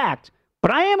overreact. But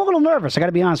I am a little nervous. I got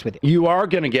to be honest with you. You are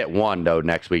going to get one, though,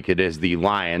 next week. It is the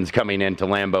Lions coming into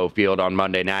Lambeau Field on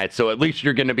Monday night. So at least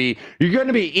you're going to be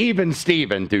even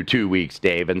Steven through 2 weeks,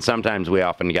 Dave. And sometimes we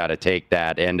often got to take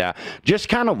that. And just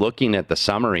kind of looking at the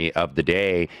summary of the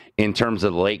day in terms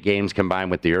of the late games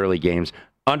combined with the early games,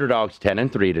 underdogs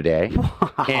 10-3 today.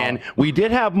 Wow. And we did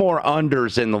have more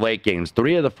unders in the late games.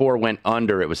 3 of the 4 went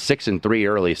under. It was 6-3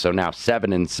 early, so now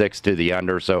 7-6 to the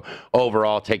under. So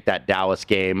overall, take that Dallas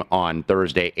game on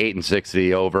Thursday, 8-6 to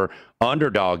the over.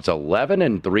 Underdogs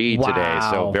 11-3 today,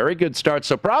 so very good start.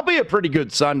 So probably a pretty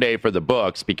good Sunday for the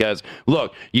books because,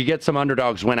 look, you get some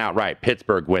underdogs win outright.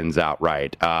 Pittsburgh wins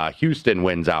outright. Houston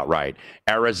wins outright.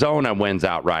 Arizona wins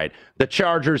outright. The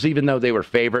Chargers, even though they were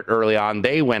favorite early on,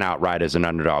 they went outright as an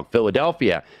underdog.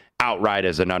 Philadelphia outright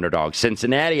as an underdog.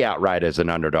 Cincinnati outright as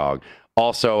an underdog.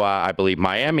 Also, I believe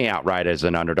Miami outright as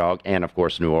an underdog, and, of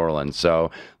course, New Orleans. So,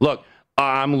 look,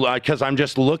 because I'm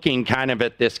just looking kind of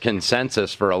at this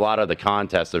consensus for a lot of the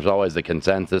contests. There's always the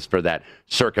consensus for that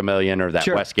Circa Million or that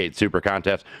Westgate Super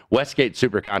Contest. Westgate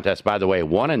Super Contest, by the way,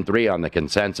 1-3 on the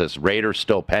consensus. Raiders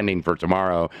still pending for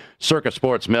tomorrow. Circa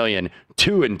Sports Million,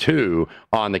 2-2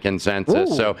 on the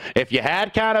consensus. Ooh. So if you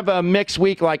had kind of a mixed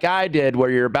week like I did where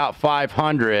you're about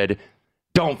 500,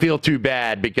 don't feel too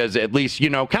bad because at least,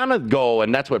 kind of goal,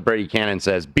 and that's what Brady Cannon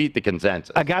says, beat the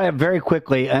consensus. I got it very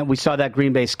quickly, and we saw that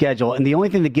Green Bay schedule, and the only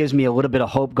thing that gives me a little bit of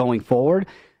hope going forward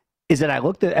is that I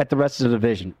looked at the rest of the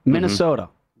division. Minnesota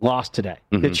lost today.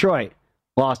 Detroit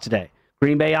lost today.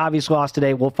 Green Bay obviously lost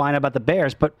today. We'll find out about the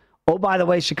Bears, but oh, by the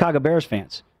way, Chicago Bears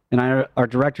fans, and our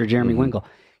director, Jeremy Winkle,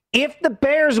 if the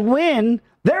Bears win,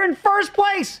 they're in first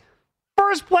place.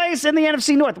 First place in the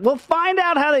NFC North. We'll find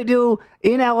out how they do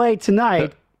in LA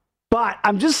tonight. But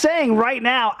I'm just saying right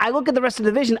now, I look at the rest of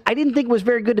the division. I didn't think it was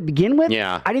very good to begin with.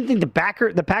 Yeah. I didn't think the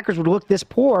Packers would look this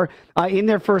poor in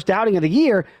their first outing of the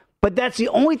year. But that's the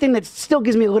only thing that still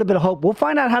gives me a little bit of hope. We'll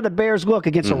find out how the Bears look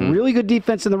against a really good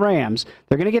defense in the Rams.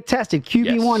 They're going to get tested.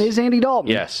 QB1 is Andy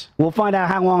Dalton. Yes. We'll find out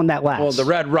how long that lasts. Well, the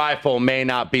Red Rifle may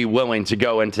not be willing to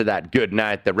go into that good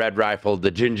night. The Red Rifle,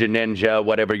 the Ginger Ninja,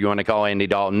 whatever you want to call Andy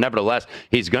Dalton. Nevertheless,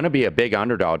 he's going to be a big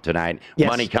underdog tonight. Yes.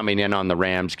 Money coming in on the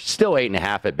Rams. Still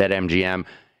 8.5 at BetMGM.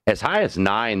 As high as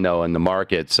 9, though, in the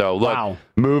market. So, look,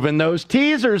 moving those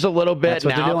teasers a little bit.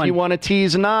 Now, if you want to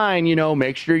tease 9,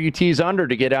 make sure you tease under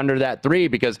to get under that 3,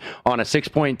 because on a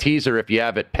 6-point teaser, if you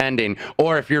have it pending,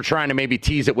 or if you're trying to maybe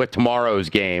tease it with tomorrow's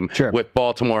game with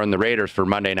Baltimore and the Raiders for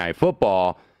Monday Night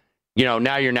Football,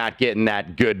 now you're not getting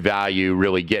that good value,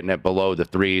 really getting it below the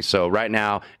 3. So right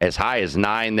now, as high as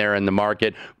 9 there in the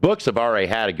market. Books have already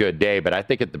had a good day, but I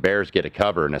think if the Bears get a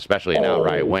cover, and especially an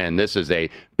outright win, this is a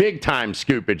big-time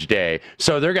scoopage day.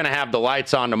 So they're going to have the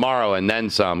lights on tomorrow and then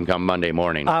some come Monday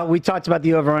morning. We talked about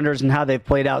the over-unders and how they've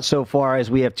played out so far as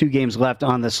we have 2 games left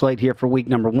on the slate here for week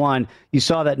number 1. You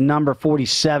saw that number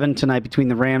 47 tonight between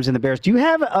the Rams and the Bears. Do you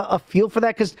have a feel for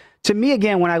that? Because to me,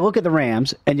 again, when I look at the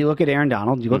Rams and you look at Aaron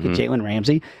Donald, you look at Jalen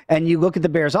Ramsey, and you look at the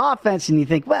Bears offense and you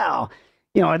think, well,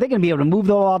 are they going to be able to move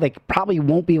the ball? They probably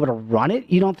won't be able to run it,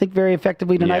 you don't think, very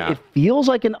effectively tonight. Yeah. It feels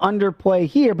like an underplay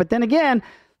here. But then again,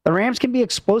 the Rams can be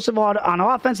explosive on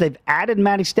offense. They've added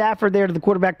Matty Stafford there to the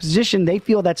quarterback position. They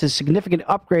feel that's a significant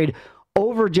upgrade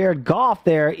over Jared Goff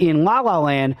there in La La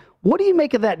Land. What do you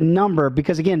make of that number?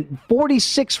 Because, again,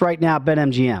 46 right now at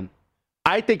BetMGM.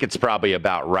 I think it's probably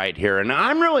about right here. And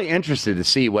I'm really interested to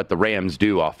see what the Rams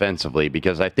do offensively,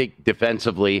 because I think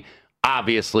defensively,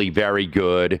 obviously very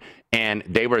good. And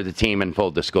they were the team, in full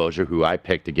disclosure, who I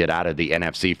picked to get out of the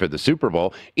NFC for the Super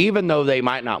Bowl, even though they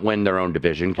might not win their own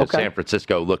division, because San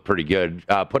Francisco looked pretty good.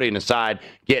 Putting aside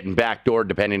getting backdoored,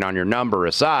 depending on your number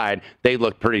aside, they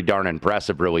look pretty darn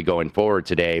impressive really going forward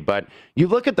today. But you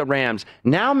look at the Rams,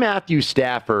 now Matthew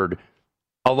Stafford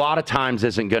a lot of times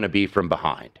isn't going to be from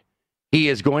behind. He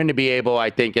is going to be able, I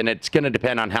think, and it's going to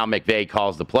depend on how McVay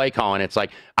calls the play call. And it's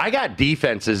like, I got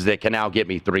defenses that can now get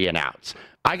me 3 and outs.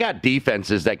 I got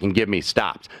defenses that can give me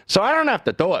stops. So I don't have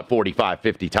to throw it 45,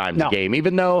 50 times a game,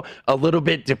 even though a little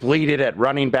bit depleted at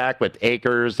running back with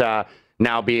Akers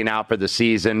now being out for the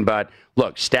season. But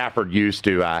look, Stafford used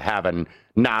to having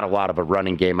not a lot of a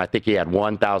running game. I think he had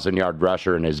 1,000-yard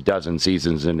rusher in his dozen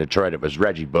seasons in Detroit. It was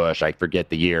Reggie Bush. I forget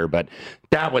the year, but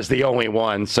that was the only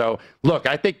one. So, look,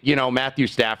 I think, Matthew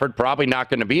Stafford probably not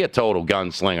going to be a total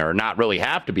gunslinger, not really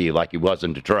have to be like he was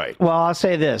in Detroit. Well, I'll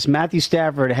say this. Matthew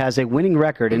Stafford has a winning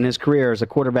record in his career as a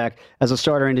quarterback, as a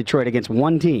starter in Detroit against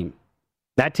one team.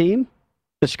 That team?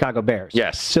 The Chicago Bears.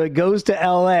 Yes. So it goes to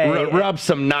L.A. Rub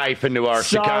some knife into our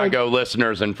Chicago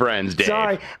listeners and friends, Dave.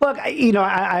 Sorry. Look,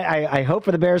 I hope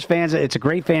for the Bears fans, it's a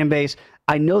great fan base.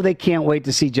 I know they can't wait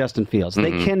to see Justin Fields.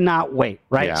 They cannot wait,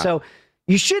 right? Yeah. So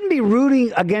you shouldn't be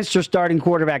rooting against your starting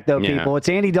quarterback, though, people. It's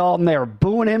Andy Dalton. They were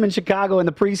booing him in Chicago in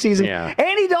the preseason. Yeah.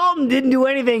 Andy Dalton didn't do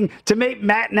anything to make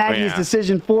Matt Nagy's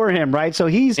decision for him, right? So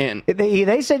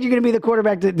they said you're going to be the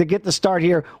quarterback to get the start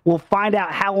here. We'll find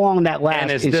out how long that lasts.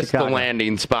 And is in this Chicago. the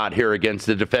landing spot here against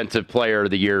the Defensive Player of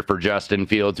the Year for Justin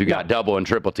Fields, who got double and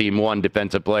triple team, 1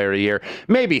 Defensive Player of the Year?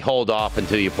 Maybe hold off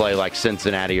until you play like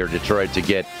Cincinnati or Detroit to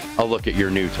get a look at your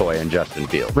new toy in Justin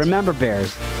Fields. Remember,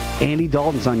 Bears, Andy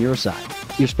Dalton's on your side.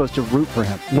 You're supposed to root for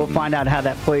him. We'll find out how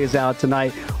that plays out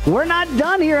tonight. We're not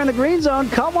done here in the Green Zone.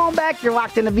 Come on back. You're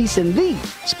locked into VSiN, the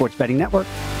Sports Betting Network.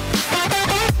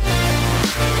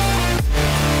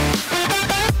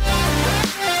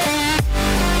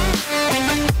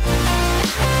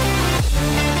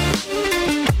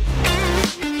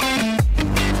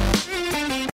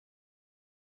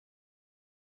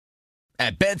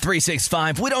 At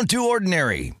Bet365, we don't do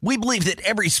ordinary. We believe that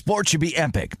every sport should be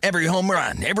epic. Every home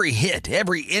run, every hit,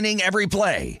 every inning, every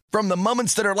play. From the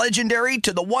moments that are legendary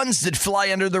to the ones that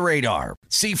fly under the radar.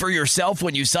 See for yourself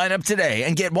when you sign up today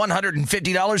and get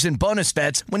 $150 in bonus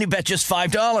bets when you bet just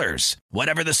 $5.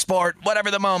 Whatever the sport, whatever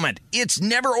the moment, it's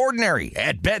never ordinary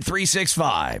at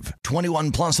Bet365.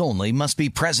 21 plus only. Must be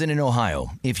present in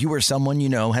Ohio. If you or someone you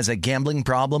know has a gambling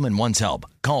problem and wants help,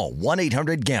 call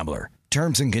 1-800-GAMBLER.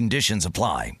 Terms and conditions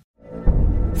apply.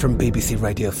 From BBC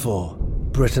Radio 4,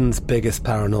 Britain's biggest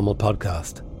paranormal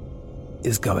podcast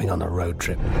is going on a road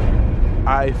trip.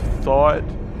 I thought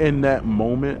in that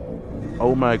moment,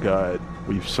 oh my God,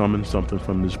 we've summoned something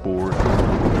from this board.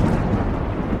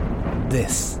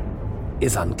 This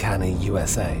is Uncanny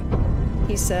USA.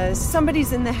 He says,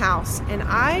 somebody's in the house, and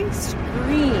I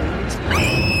screamed.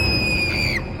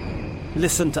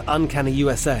 Listen to Uncanny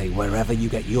USA wherever you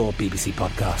get your BBC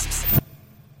podcasts,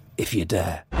 if you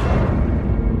dare.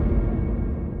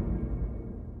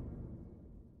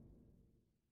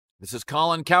 This is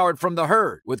Colin Cowherd from The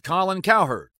Herd with Colin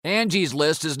Cowherd. Angie's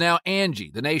List is now Angie,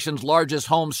 the nation's largest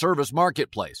home service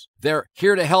marketplace. They're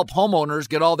here to help homeowners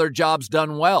get all their jobs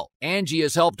done well. Angie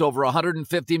has helped over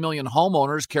 150 million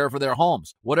homeowners care for their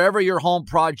homes. Whatever your home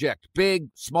project, big,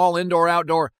 small, indoor,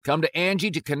 outdoor, come to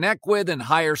Angie to connect with and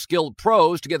hire skilled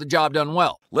pros to get the job done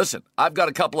well. Listen, I've got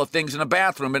a couple of things in a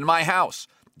bathroom in my house.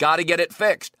 Got to get it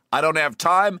fixed. I don't have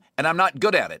time, and I'm not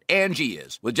good at it. Angie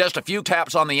is. With just a few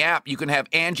taps on the app, you can have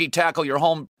Angie tackle your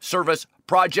home service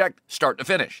project start to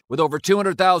finish. With over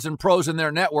 200,000 pros in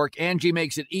their network, Angie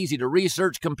makes it easy to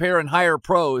research, compare, and hire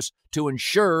pros to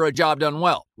ensure a job done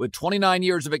well. With 29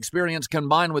 years of experience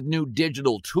combined with new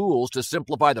digital tools to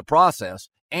simplify the process,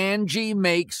 Angie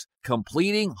makes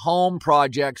completing home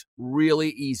projects really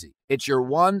easy. It's your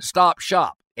one-stop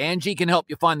shop. Angie can help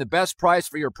you find the best price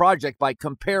for your project by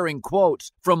comparing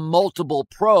quotes from multiple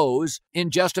pros in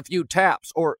just a few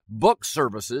taps, or book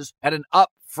services at an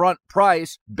upfront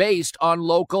price based on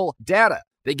local data.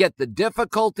 They get the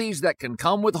difficulties that can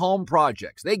come with home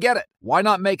projects. They get it. Why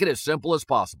not make it as simple as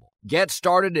possible? Get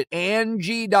started at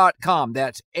Angie.com.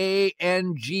 That's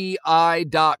ANGI.com,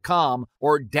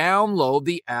 or download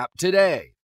the app today.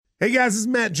 Hey guys, this is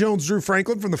Matt Jones, Drew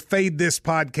Franklin from the Fade This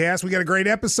podcast. We got a great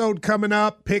episode coming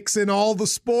up, picks in all the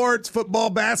sports, football,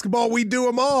 basketball, we do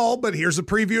them all, but here's a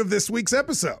preview of this week's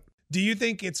episode. Do you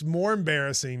think it's more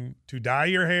embarrassing to dye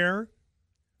your hair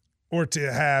or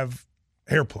to have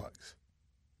hair plugs?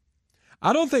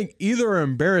 I don't think either are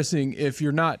embarrassing if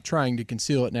you're not trying to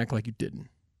conceal it and act like you didn't.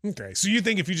 Okay, so you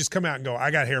think if you just come out and go,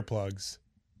 I got hair plugs.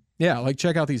 Yeah, like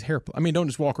check out these hair plugs. I mean, don't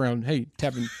just walk around,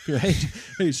 tapping,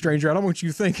 hey, stranger, I don't want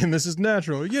you thinking this is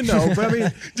natural. You know, but I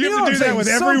mean, do you have to do that with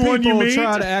everyone you meet?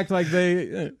 Try to act like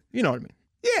they, you know what I mean?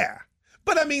 Yeah.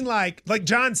 But I mean, like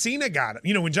John Cena got it.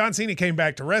 You know, when John Cena came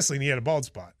back to wrestling, he had a bald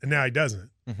spot, and now he doesn't.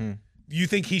 Mm-hmm. You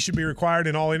think he should be required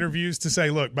in all interviews to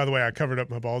say, look, by the way, I covered up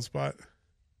my bald spot?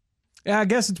 Yeah, I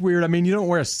guess it's weird. I mean, you don't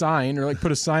wear a sign or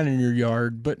put a sign in your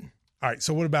yard, but. All right,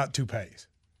 so what about toupees?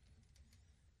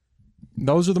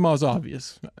 Those are the most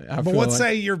obvious. But let's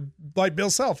say you're like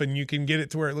Bill Self and you can get it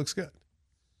to where it looks good.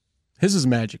 His is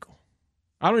magical.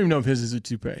 I don't even know if his is a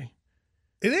toupee.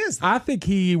 It is. I think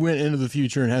he went into the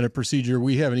future and had a procedure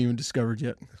we haven't even discovered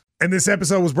yet. And this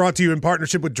episode was brought to you in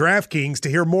partnership with DraftKings. To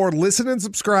hear more, listen and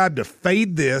subscribe to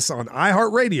Fade This on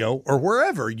iHeartRadio or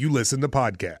wherever you listen to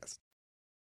podcasts.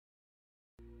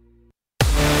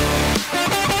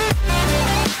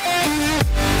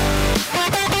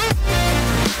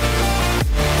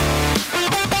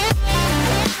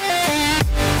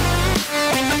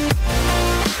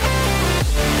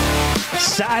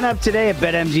 Sign up today at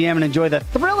BetMGM and enjoy the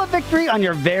thrill of victory on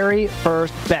your very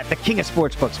first bet. The King of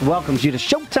Sportsbooks welcomes you to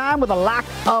Showtime with a lock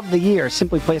of the year.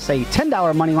 Simply place a $10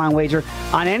 moneyline wager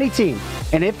on any team.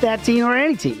 And if that team or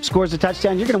any team scores a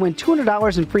touchdown, you're going to win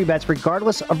 $200 in free bets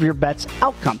regardless of your bet's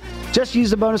outcome. Just use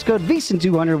the bonus code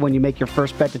VEASAN200 when you make your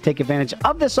first bet to take advantage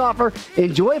of this offer.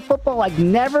 Enjoy football like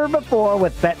never before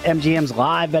with BetMGM's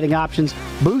live betting options,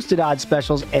 boosted odds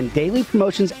specials, and daily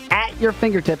promotions at your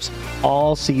fingertips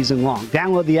all season long.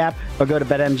 Download the app or go to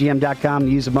BetMGM.com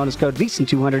and use the bonus code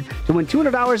VEASAN200 to win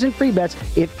 $200 in free bets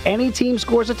if any team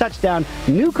scores a touchdown.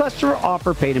 New customer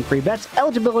offer, paid in free bets.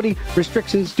 Eligibility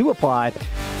restrictions do apply.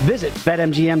 Visit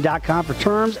BetMGM.com for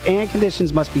terms and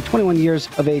conditions. Must be 21 years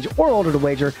of age or older to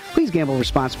wager. Please gamble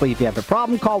responsibly. If you have a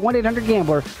problem, call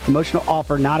 1-800-GAMBLER. Promotional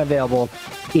offer not available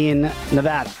in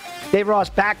Nevada. Dave Ross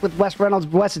back with Wes Reynolds.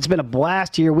 Wes, it's been a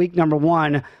blast here. Week number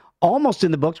one, almost in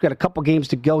the books. We've got a couple games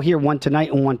to go here, one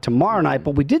tonight and one tomorrow night.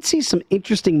 But we did see some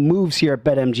interesting moves here at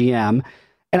BetMGM.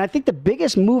 And I think the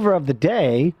biggest mover of the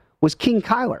day was King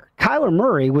Kyler. Kyler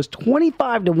Murray was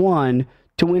 25-1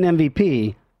 to win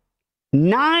MVP.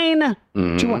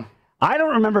 9-1. I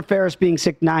don't remember Ferris being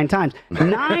sick 9 times.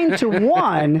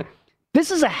 9-1. This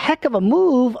is a heck of a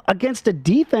move against a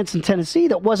defense in Tennessee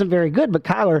that wasn't very good, but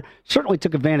Kyler certainly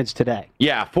took advantage today.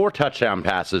 Yeah, 4 touchdown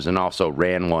passes and also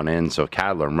ran one in. So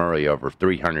Kyler Murray over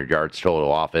 300 yards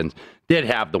total offense. Did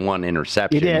have the 1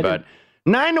 interception, but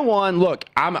 9-1. Look,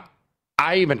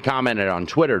 I even commented on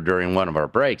Twitter during one of our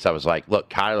breaks. I was like, look,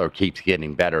 Kyler keeps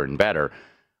getting better and better.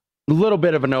 A little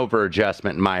bit of an over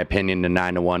adjustment, in my opinion, to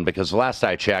 9-1 because last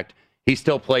I checked, he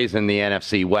still plays in the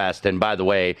NFC West. And by the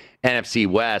way, NFC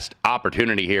West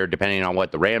opportunity here, depending on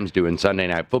what the Rams do in Sunday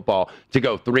Night Football, to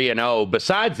go 3-0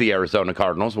 besides the Arizona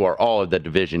Cardinals, where all of the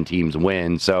division teams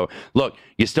win. So, look,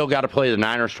 you still got to play the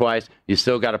Niners twice. You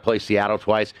still got to play Seattle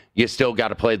twice. You still got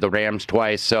to play the Rams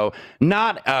twice. So,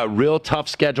 not a real tough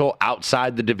schedule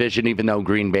outside the division, even though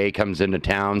Green Bay comes into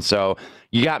town. So,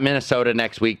 you got Minnesota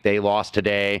next week. They lost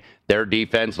today. Their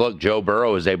defense, look, Joe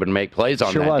Burrow was able to make plays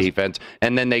on that defense.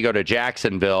 And then they go to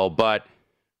Jacksonville. But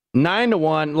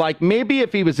 9-1, like maybe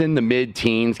if he was in the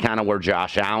mid-teens, kind of where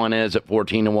Josh Allen is at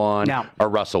 14-1, or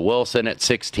Russell Wilson at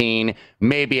 16,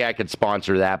 maybe I could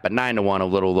sponsor that. But 9-1, a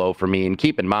little low for me. And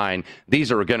keep in mind,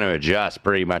 these are going to adjust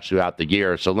pretty much throughout the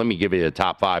year. So let me give you the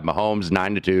top 5. Mahomes,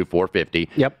 9-2, 450.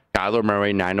 Yep. Kyler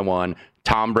Murray, 9-1.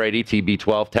 Tom Brady,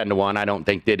 TB12, 10-1. I don't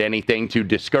think did anything to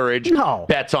discourage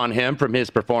bets on him from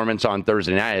his performance on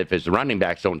Thursday night. If his running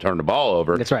backs don't turn the ball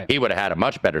over, that's right, he would have had a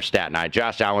much better stat night.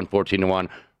 Josh Allen, 14-1.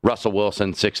 Russell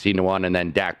Wilson, 16-1. And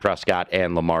then Dak Prescott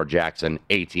and Lamar Jackson,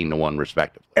 18-1,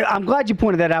 respectively. I'm glad you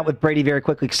pointed that out with Brady very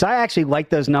quickly because I actually like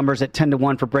those numbers at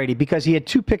 10-1 for Brady because he had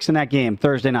 2 picks in that game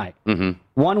Thursday night.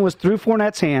 One was through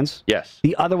Fournette's hands. Yes.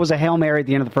 The other was a Hail Mary at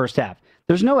the end of the first half.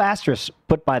 There's no asterisk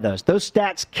put by those. Those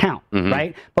stats count,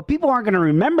 right? But people aren't going to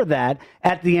remember that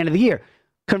at the end of the year.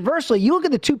 Conversely, you look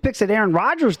at the 2 picks that Aaron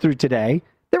Rodgers threw today,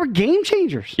 they were game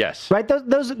changers. Yes. Right?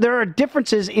 There are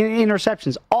differences in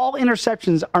interceptions. All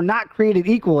interceptions are not created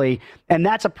equally, and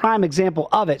that's a prime example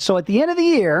of it. So at the end of the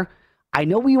year, I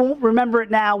know we won't remember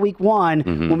it now, week 1,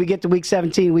 when we get to week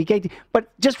 17, week 18,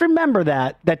 but just remember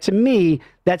that to me,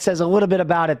 that says a little bit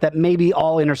about it, that maybe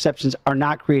all interceptions are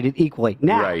not created equally.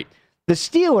 Now, the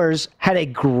Steelers had a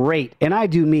great, and I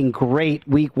do mean great,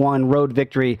 week 1 road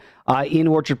victory in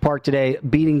Orchard Park today,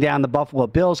 beating down the Buffalo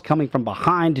Bills, coming from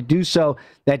behind to do so.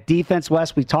 That defense,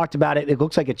 Wes, we talked about it. It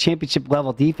looks like a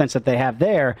championship-level defense that they have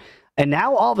there. And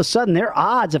now, all of a sudden, their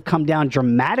odds have come down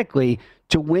dramatically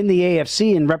to win the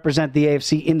AFC and represent the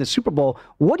AFC in the Super Bowl.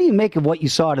 What do you make of what you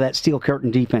saw to that Steel Curtain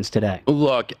defense today?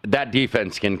 Look, that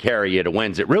defense can carry you to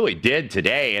wins. It really did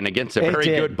today, and against a very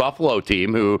good Buffalo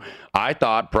team who I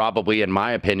thought probably, in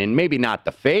my opinion, maybe not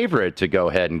the favorite to go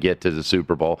ahead and get to the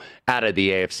Super Bowl out of the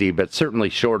AFC, but certainly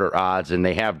shorter odds, and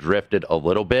they have drifted a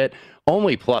little bit.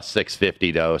 Only plus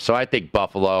 650, though, so I think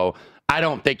Buffalo... I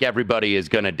don't think everybody is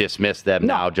going to dismiss them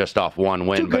now just off one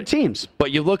win. 2 good teams.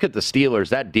 But you look at the Steelers,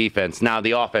 that defense, now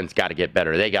the offense got to get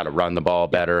better. They got to run the ball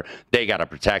better. They got to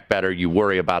protect better. You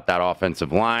worry about that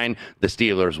offensive line. The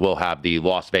Steelers will have the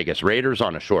Las Vegas Raiders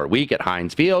on a short week at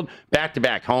Heinz Field.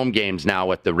 Back-to-back home games now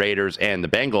with the Raiders and the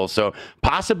Bengals. So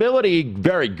possibility,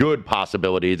 very good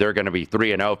possibility, they're going to be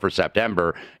 3-0 for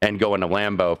September and go into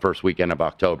Lambeau first weekend of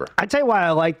October. I tell you why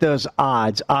I like those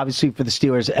odds, obviously, for the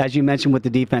Steelers, as you mentioned with the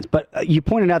defense. But you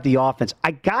pointed out the offense. I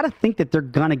got to think that they're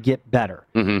going to get better,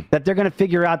 that they're going to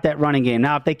figure out that running game.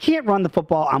 Now, if they can't run the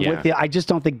football, I'm with you. I just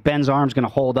don't think Ben's arm's going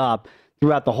to hold up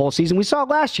throughout the whole season. We saw it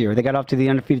last year. They got off to the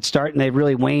undefeated start, and they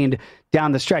really waned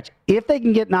down the stretch. If they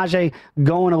can get Najee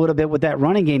going a little bit with that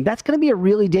running game, that's going to be a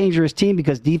really dangerous team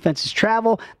because defenses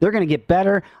travel. They're going to get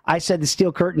better. I said the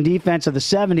Steel Curtain defense of the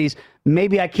 70s,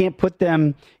 maybe I can't put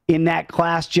them in that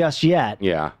class just yet.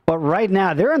 Yeah. But right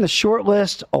now, they're on the short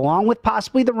list, along with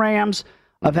possibly the Rams,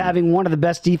 of having one of the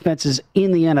best defenses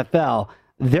in the NFL.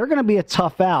 They're going to be a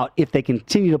tough out if they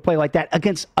continue to play like that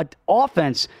against an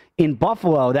offense in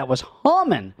Buffalo that was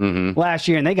humming last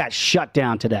year, and they got shut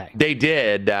down today. They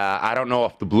did. I don't know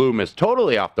if the bloom is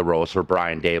totally off the rose for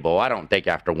Brian Daboll. I don't think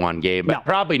after one game, but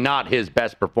probably not his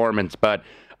best performance. But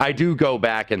I do go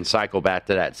back and cycle back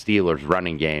to that Steelers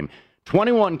running game.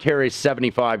 21 carries,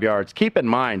 75 yards. Keep in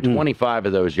mind, 25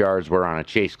 of those yards were on a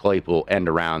Chase Claypool end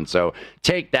around. So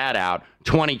take that out.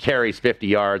 20 carries, 50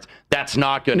 yards. That's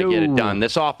not going to get it done.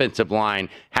 This offensive line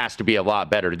has to be a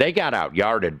lot better. They got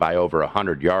out-yarded by over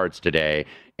 100 yards today.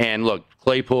 And look,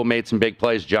 Claypool made some big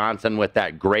plays. Johnson with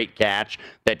that great catch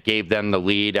that gave them the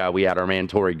lead. We had our man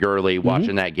Tory Gurley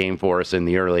watching that game for us in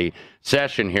the early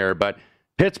session here. But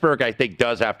Pittsburgh, I think,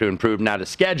 does have to improve. Now, to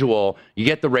schedule, you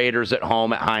get the Raiders at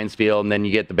home at Heinz Field, and then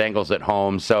you get the Bengals at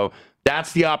home. So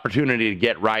that's the opportunity to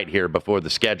get right here before the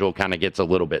schedule kind of gets a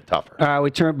little bit tougher. All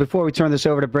right, before we turn this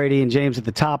over to Brady and James at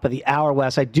the top of the hour,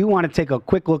 Wes, I do want to take a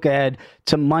quick look ahead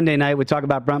to Monday night. We talk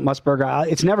about Brent Musburger.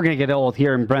 It's never going to get old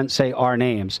hearing Brent say our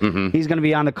names. Mm-hmm. He's going to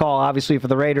be on the call, obviously, for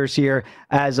the Raiders here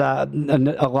as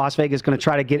Las Vegas is going to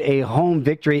try to get a home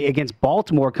victory against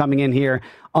Baltimore coming in here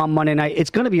on Monday night. It's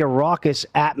going to be a raucous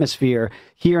atmosphere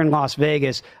here in Las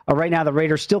Vegas. Right now, the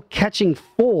Raiders still catching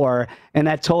 4, and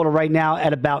that total right now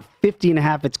at about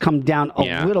 50.5. It's come down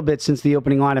a little bit since the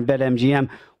opening line at BetMGM.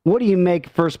 What do you make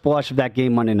first blush of that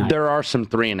game Monday night? There are some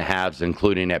 3.5s,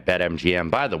 including at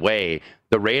BetMGM. By the way,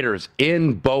 the Raiders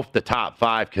in both the top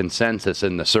 5 consensus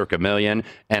in the Circa Million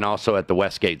and also at the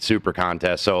Westgate Super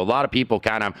Contest. So a lot of people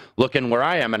kind of looking where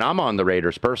I am, and I'm on the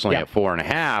Raiders personally at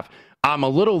 4.5. I'm a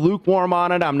little lukewarm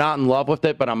on it. I'm not in love with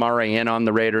it, but I'm already in on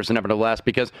the Raiders nevertheless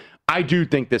because I do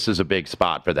think this is a big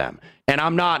spot for them. And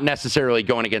I'm not necessarily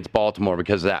going against Baltimore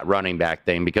because of that running back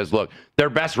thing because, look, their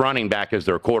best running back is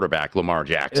their quarterback, Lamar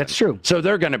Jackson. That's true. So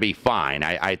they're going to be fine,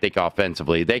 I think,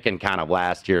 offensively. They can kind of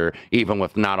last here even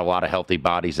with not a lot of healthy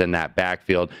bodies in that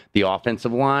backfield. The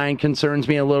offensive line concerns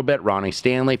me a little bit. Ronnie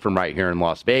Stanley from right here in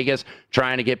Las Vegas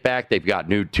trying to get back. They've got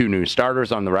two new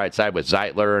starters on the right side with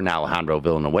Zeitler and Alejandro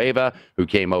Villanueva, who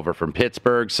came over from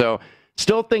Pittsburgh. So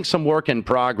still think some work in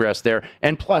progress there.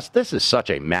 And plus, this is such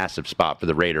a massive spot for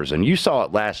the Raiders. And you saw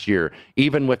it last year,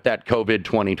 even with that COVID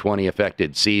 2020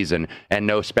 affected season and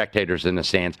no spectators in the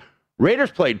stands.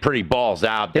 Raiders played pretty balls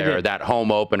out there, that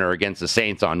home opener against the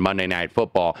Saints on Monday Night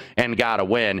Football, and got a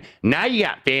win. Now you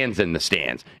got fans in the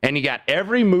stands, and you got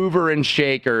every mover and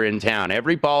shaker in town,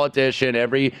 every politician,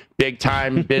 every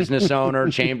big-time business owner,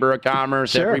 Chamber of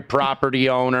Commerce, every property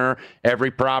owner,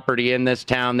 every property in this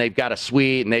town. They've got a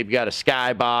suite, and they've got a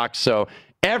skybox. So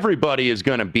everybody is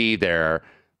going to be there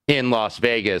in Las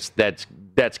Vegas that's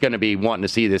going to be wanting to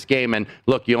see this game. And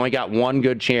look, you only got one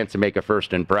good chance to make a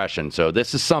first impression. So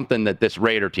this is something that this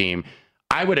Raider team,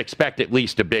 I would expect at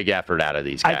least a big effort out of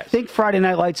these guys. I think Friday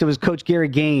Night Lights, it was Coach Gary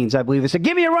Gaines, I believe. They said,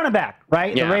 give me a running back,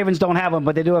 right? Yeah. The Ravens don't have one,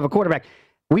 but they do have a quarterback.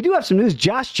 We do have some news.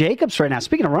 Josh Jacobs right now,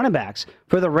 speaking of running backs,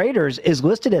 for the Raiders is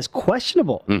listed as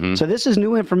questionable. Mm-hmm. So this is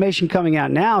new information coming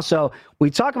out now. So we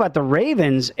talk about the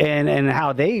Ravens and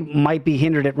how they might be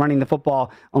hindered at running the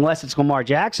football unless it's Lamar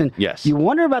Jackson. Yes. You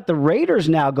wonder about the Raiders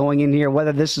now going in here,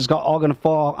 whether this is all going to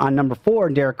fall on number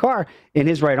 4, Derek Carr, in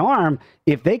his right arm,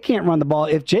 if they can't run the ball,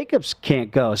 if Jacobs can't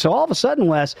go. So all of a sudden,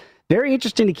 Wes, very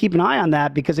interesting to keep an eye on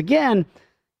that because, again,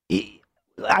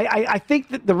 I think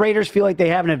that the Raiders feel like they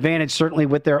have an advantage, certainly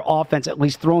with their offense, at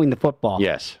least throwing the football.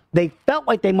 Yes. They felt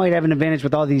like they might have an advantage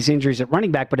with all these injuries at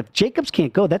running back, but if Jacobs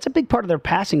can't go, that's a big part of their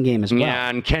passing game as well. Yeah,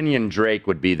 and Kenyon Drake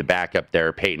would be the backup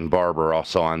there. Peyton Barber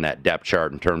also on that depth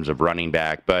chart in terms of running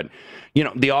back. But, you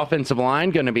know, the offensive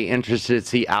line, going to be interested to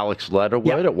see Alex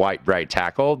Leatherwood at right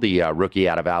tackle, the rookie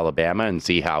out of Alabama, and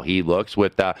see how he looks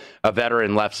with a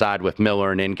veteran left side with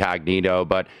Miller and Incognito.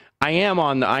 But I am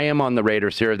on the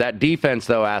Raiders here. That defense,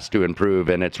 though, has to improve,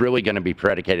 and it's really going to be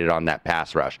predicated on that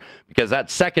pass rush because that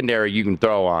secondary you can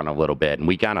throw on a little bit, and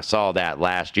we kind of saw that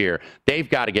last year. They've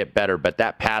got to get better, but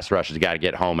that pass rush has got to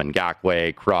get home. And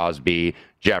Ngakoue, Crosby,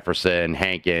 Jefferson,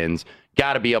 Hankins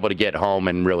got to be able to get home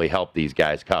and really help these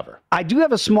guys cover. I do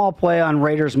have a small play on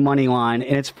Raiders money line,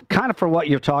 and it's kind of for what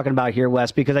you're talking about here,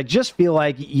 Wes, because I just feel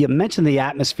like you mentioned the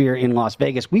atmosphere in Las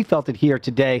Vegas. We felt it here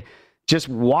today. Just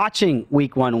watching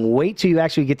week 1, wait till you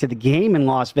actually get to the game in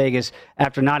Las Vegas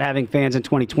after not having fans in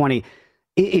 2020.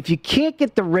 If you can't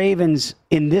get the Ravens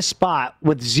in this spot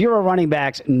with 0 running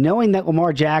backs, knowing that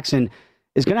Lamar Jackson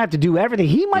is going to have to do everything,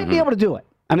 he might be able to do it.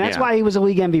 I mean, that's why he was a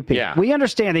league MVP. Yeah. We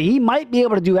understand that he might be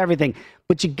able to do everything,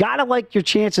 but you got to like your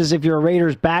chances if you're a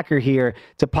Raiders backer here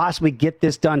to possibly get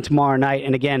this done tomorrow night.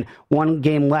 And again, one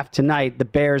game left tonight, the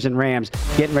Bears and Rams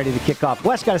getting ready to kick off.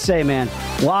 Wes, got to say, man,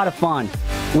 a lot of fun.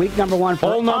 Week number 1 for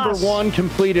Hole number 1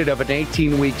 completed of an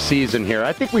 18-week season here.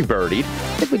 I think we birdied.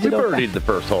 I think we did birdied the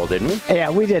first hole, didn't we? Yeah,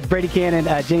 we did. Brady Cannon,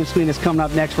 James Sweet is coming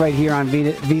up next right here on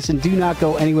VSiN. Do not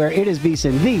go anywhere. It is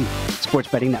VSiN, the Sports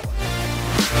Betting Network.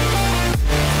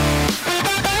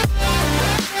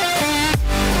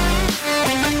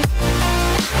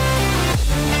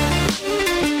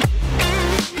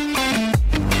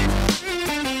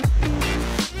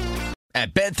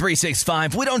 At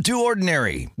Bet365, we don't do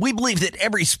ordinary. We believe that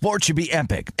every sport should be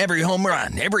epic. Every home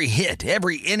run, every hit,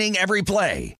 every inning, every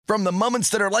play. From the moments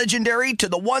that are legendary to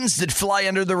the ones that fly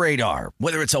under the radar.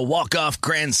 Whether it's a walk-off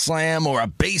grand slam or a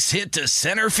base hit to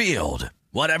center field.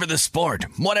 Whatever the sport,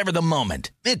 whatever the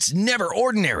moment. It's never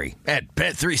ordinary at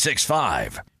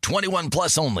Bet365. 21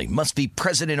 plus only. Must be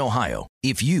present in Ohio.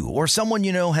 If you or someone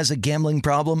you know has a gambling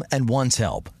problem and wants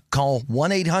help, call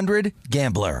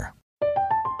 1-800-GAMBLER.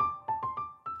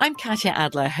 I'm Katya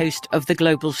Adler, host of The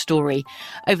Global Story.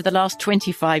 Over the last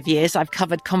 25 years, I've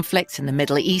covered conflicts in the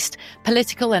Middle East,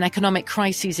 political and economic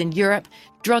crises in Europe,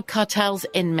 drug cartels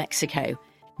in Mexico.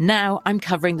 Now I'm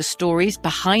covering the stories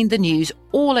behind the news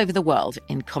all over the world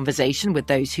in conversation with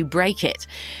those who break it.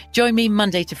 Join me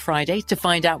Monday to Friday to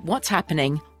find out what's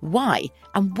happening, why,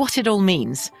 and what it all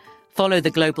means. Follow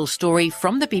The Global Story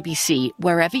from the BBC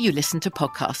wherever you listen to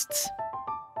podcasts.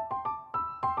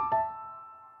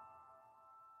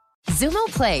 Xumo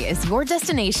Play is your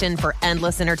destination for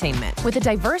endless entertainment. With a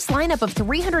diverse lineup of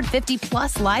 350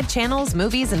 plus live channels,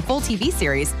 movies, and full TV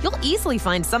series, you'll easily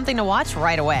find something to watch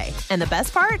right away. And the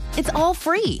best part? It's all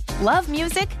free. Love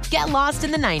music? Get lost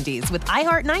in the 90s with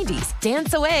iHeart 90s,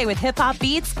 dance away with hip-hop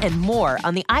beats, and more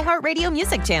on the iHeartRadio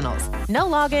music channels. No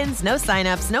logins, no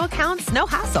signups, no accounts, no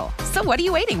hassle. So what are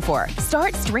you waiting for?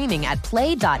 Start streaming at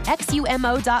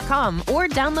play.xumo.com or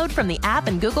download from the app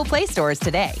and Google Play stores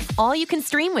today. All you can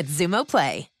stream with Xumo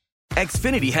Play.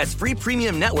 Xfinity has free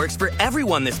premium networks for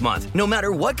everyone this month, no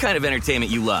matter what kind of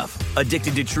entertainment you love.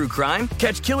 Addicted to true crime?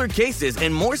 Catch killer cases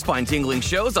and more spine-tingling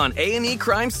shows on A&E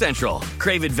Crime Central.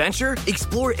 Crave adventure?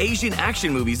 Explore Asian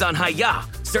action movies on Hi-Ya.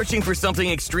 Searching for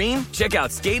something extreme? Check out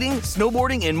skating,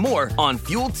 snowboarding, and more on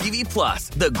Fuel TV Plus,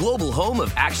 the global home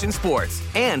of action sports.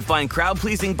 And find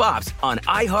crowd-pleasing bops on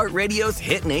iHeartRadio's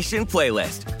Hit Nation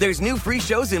playlist. There's new free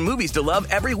shows and movies to love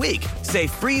every week. Say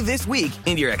free this week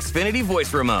in your Xfinity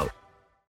voice remote.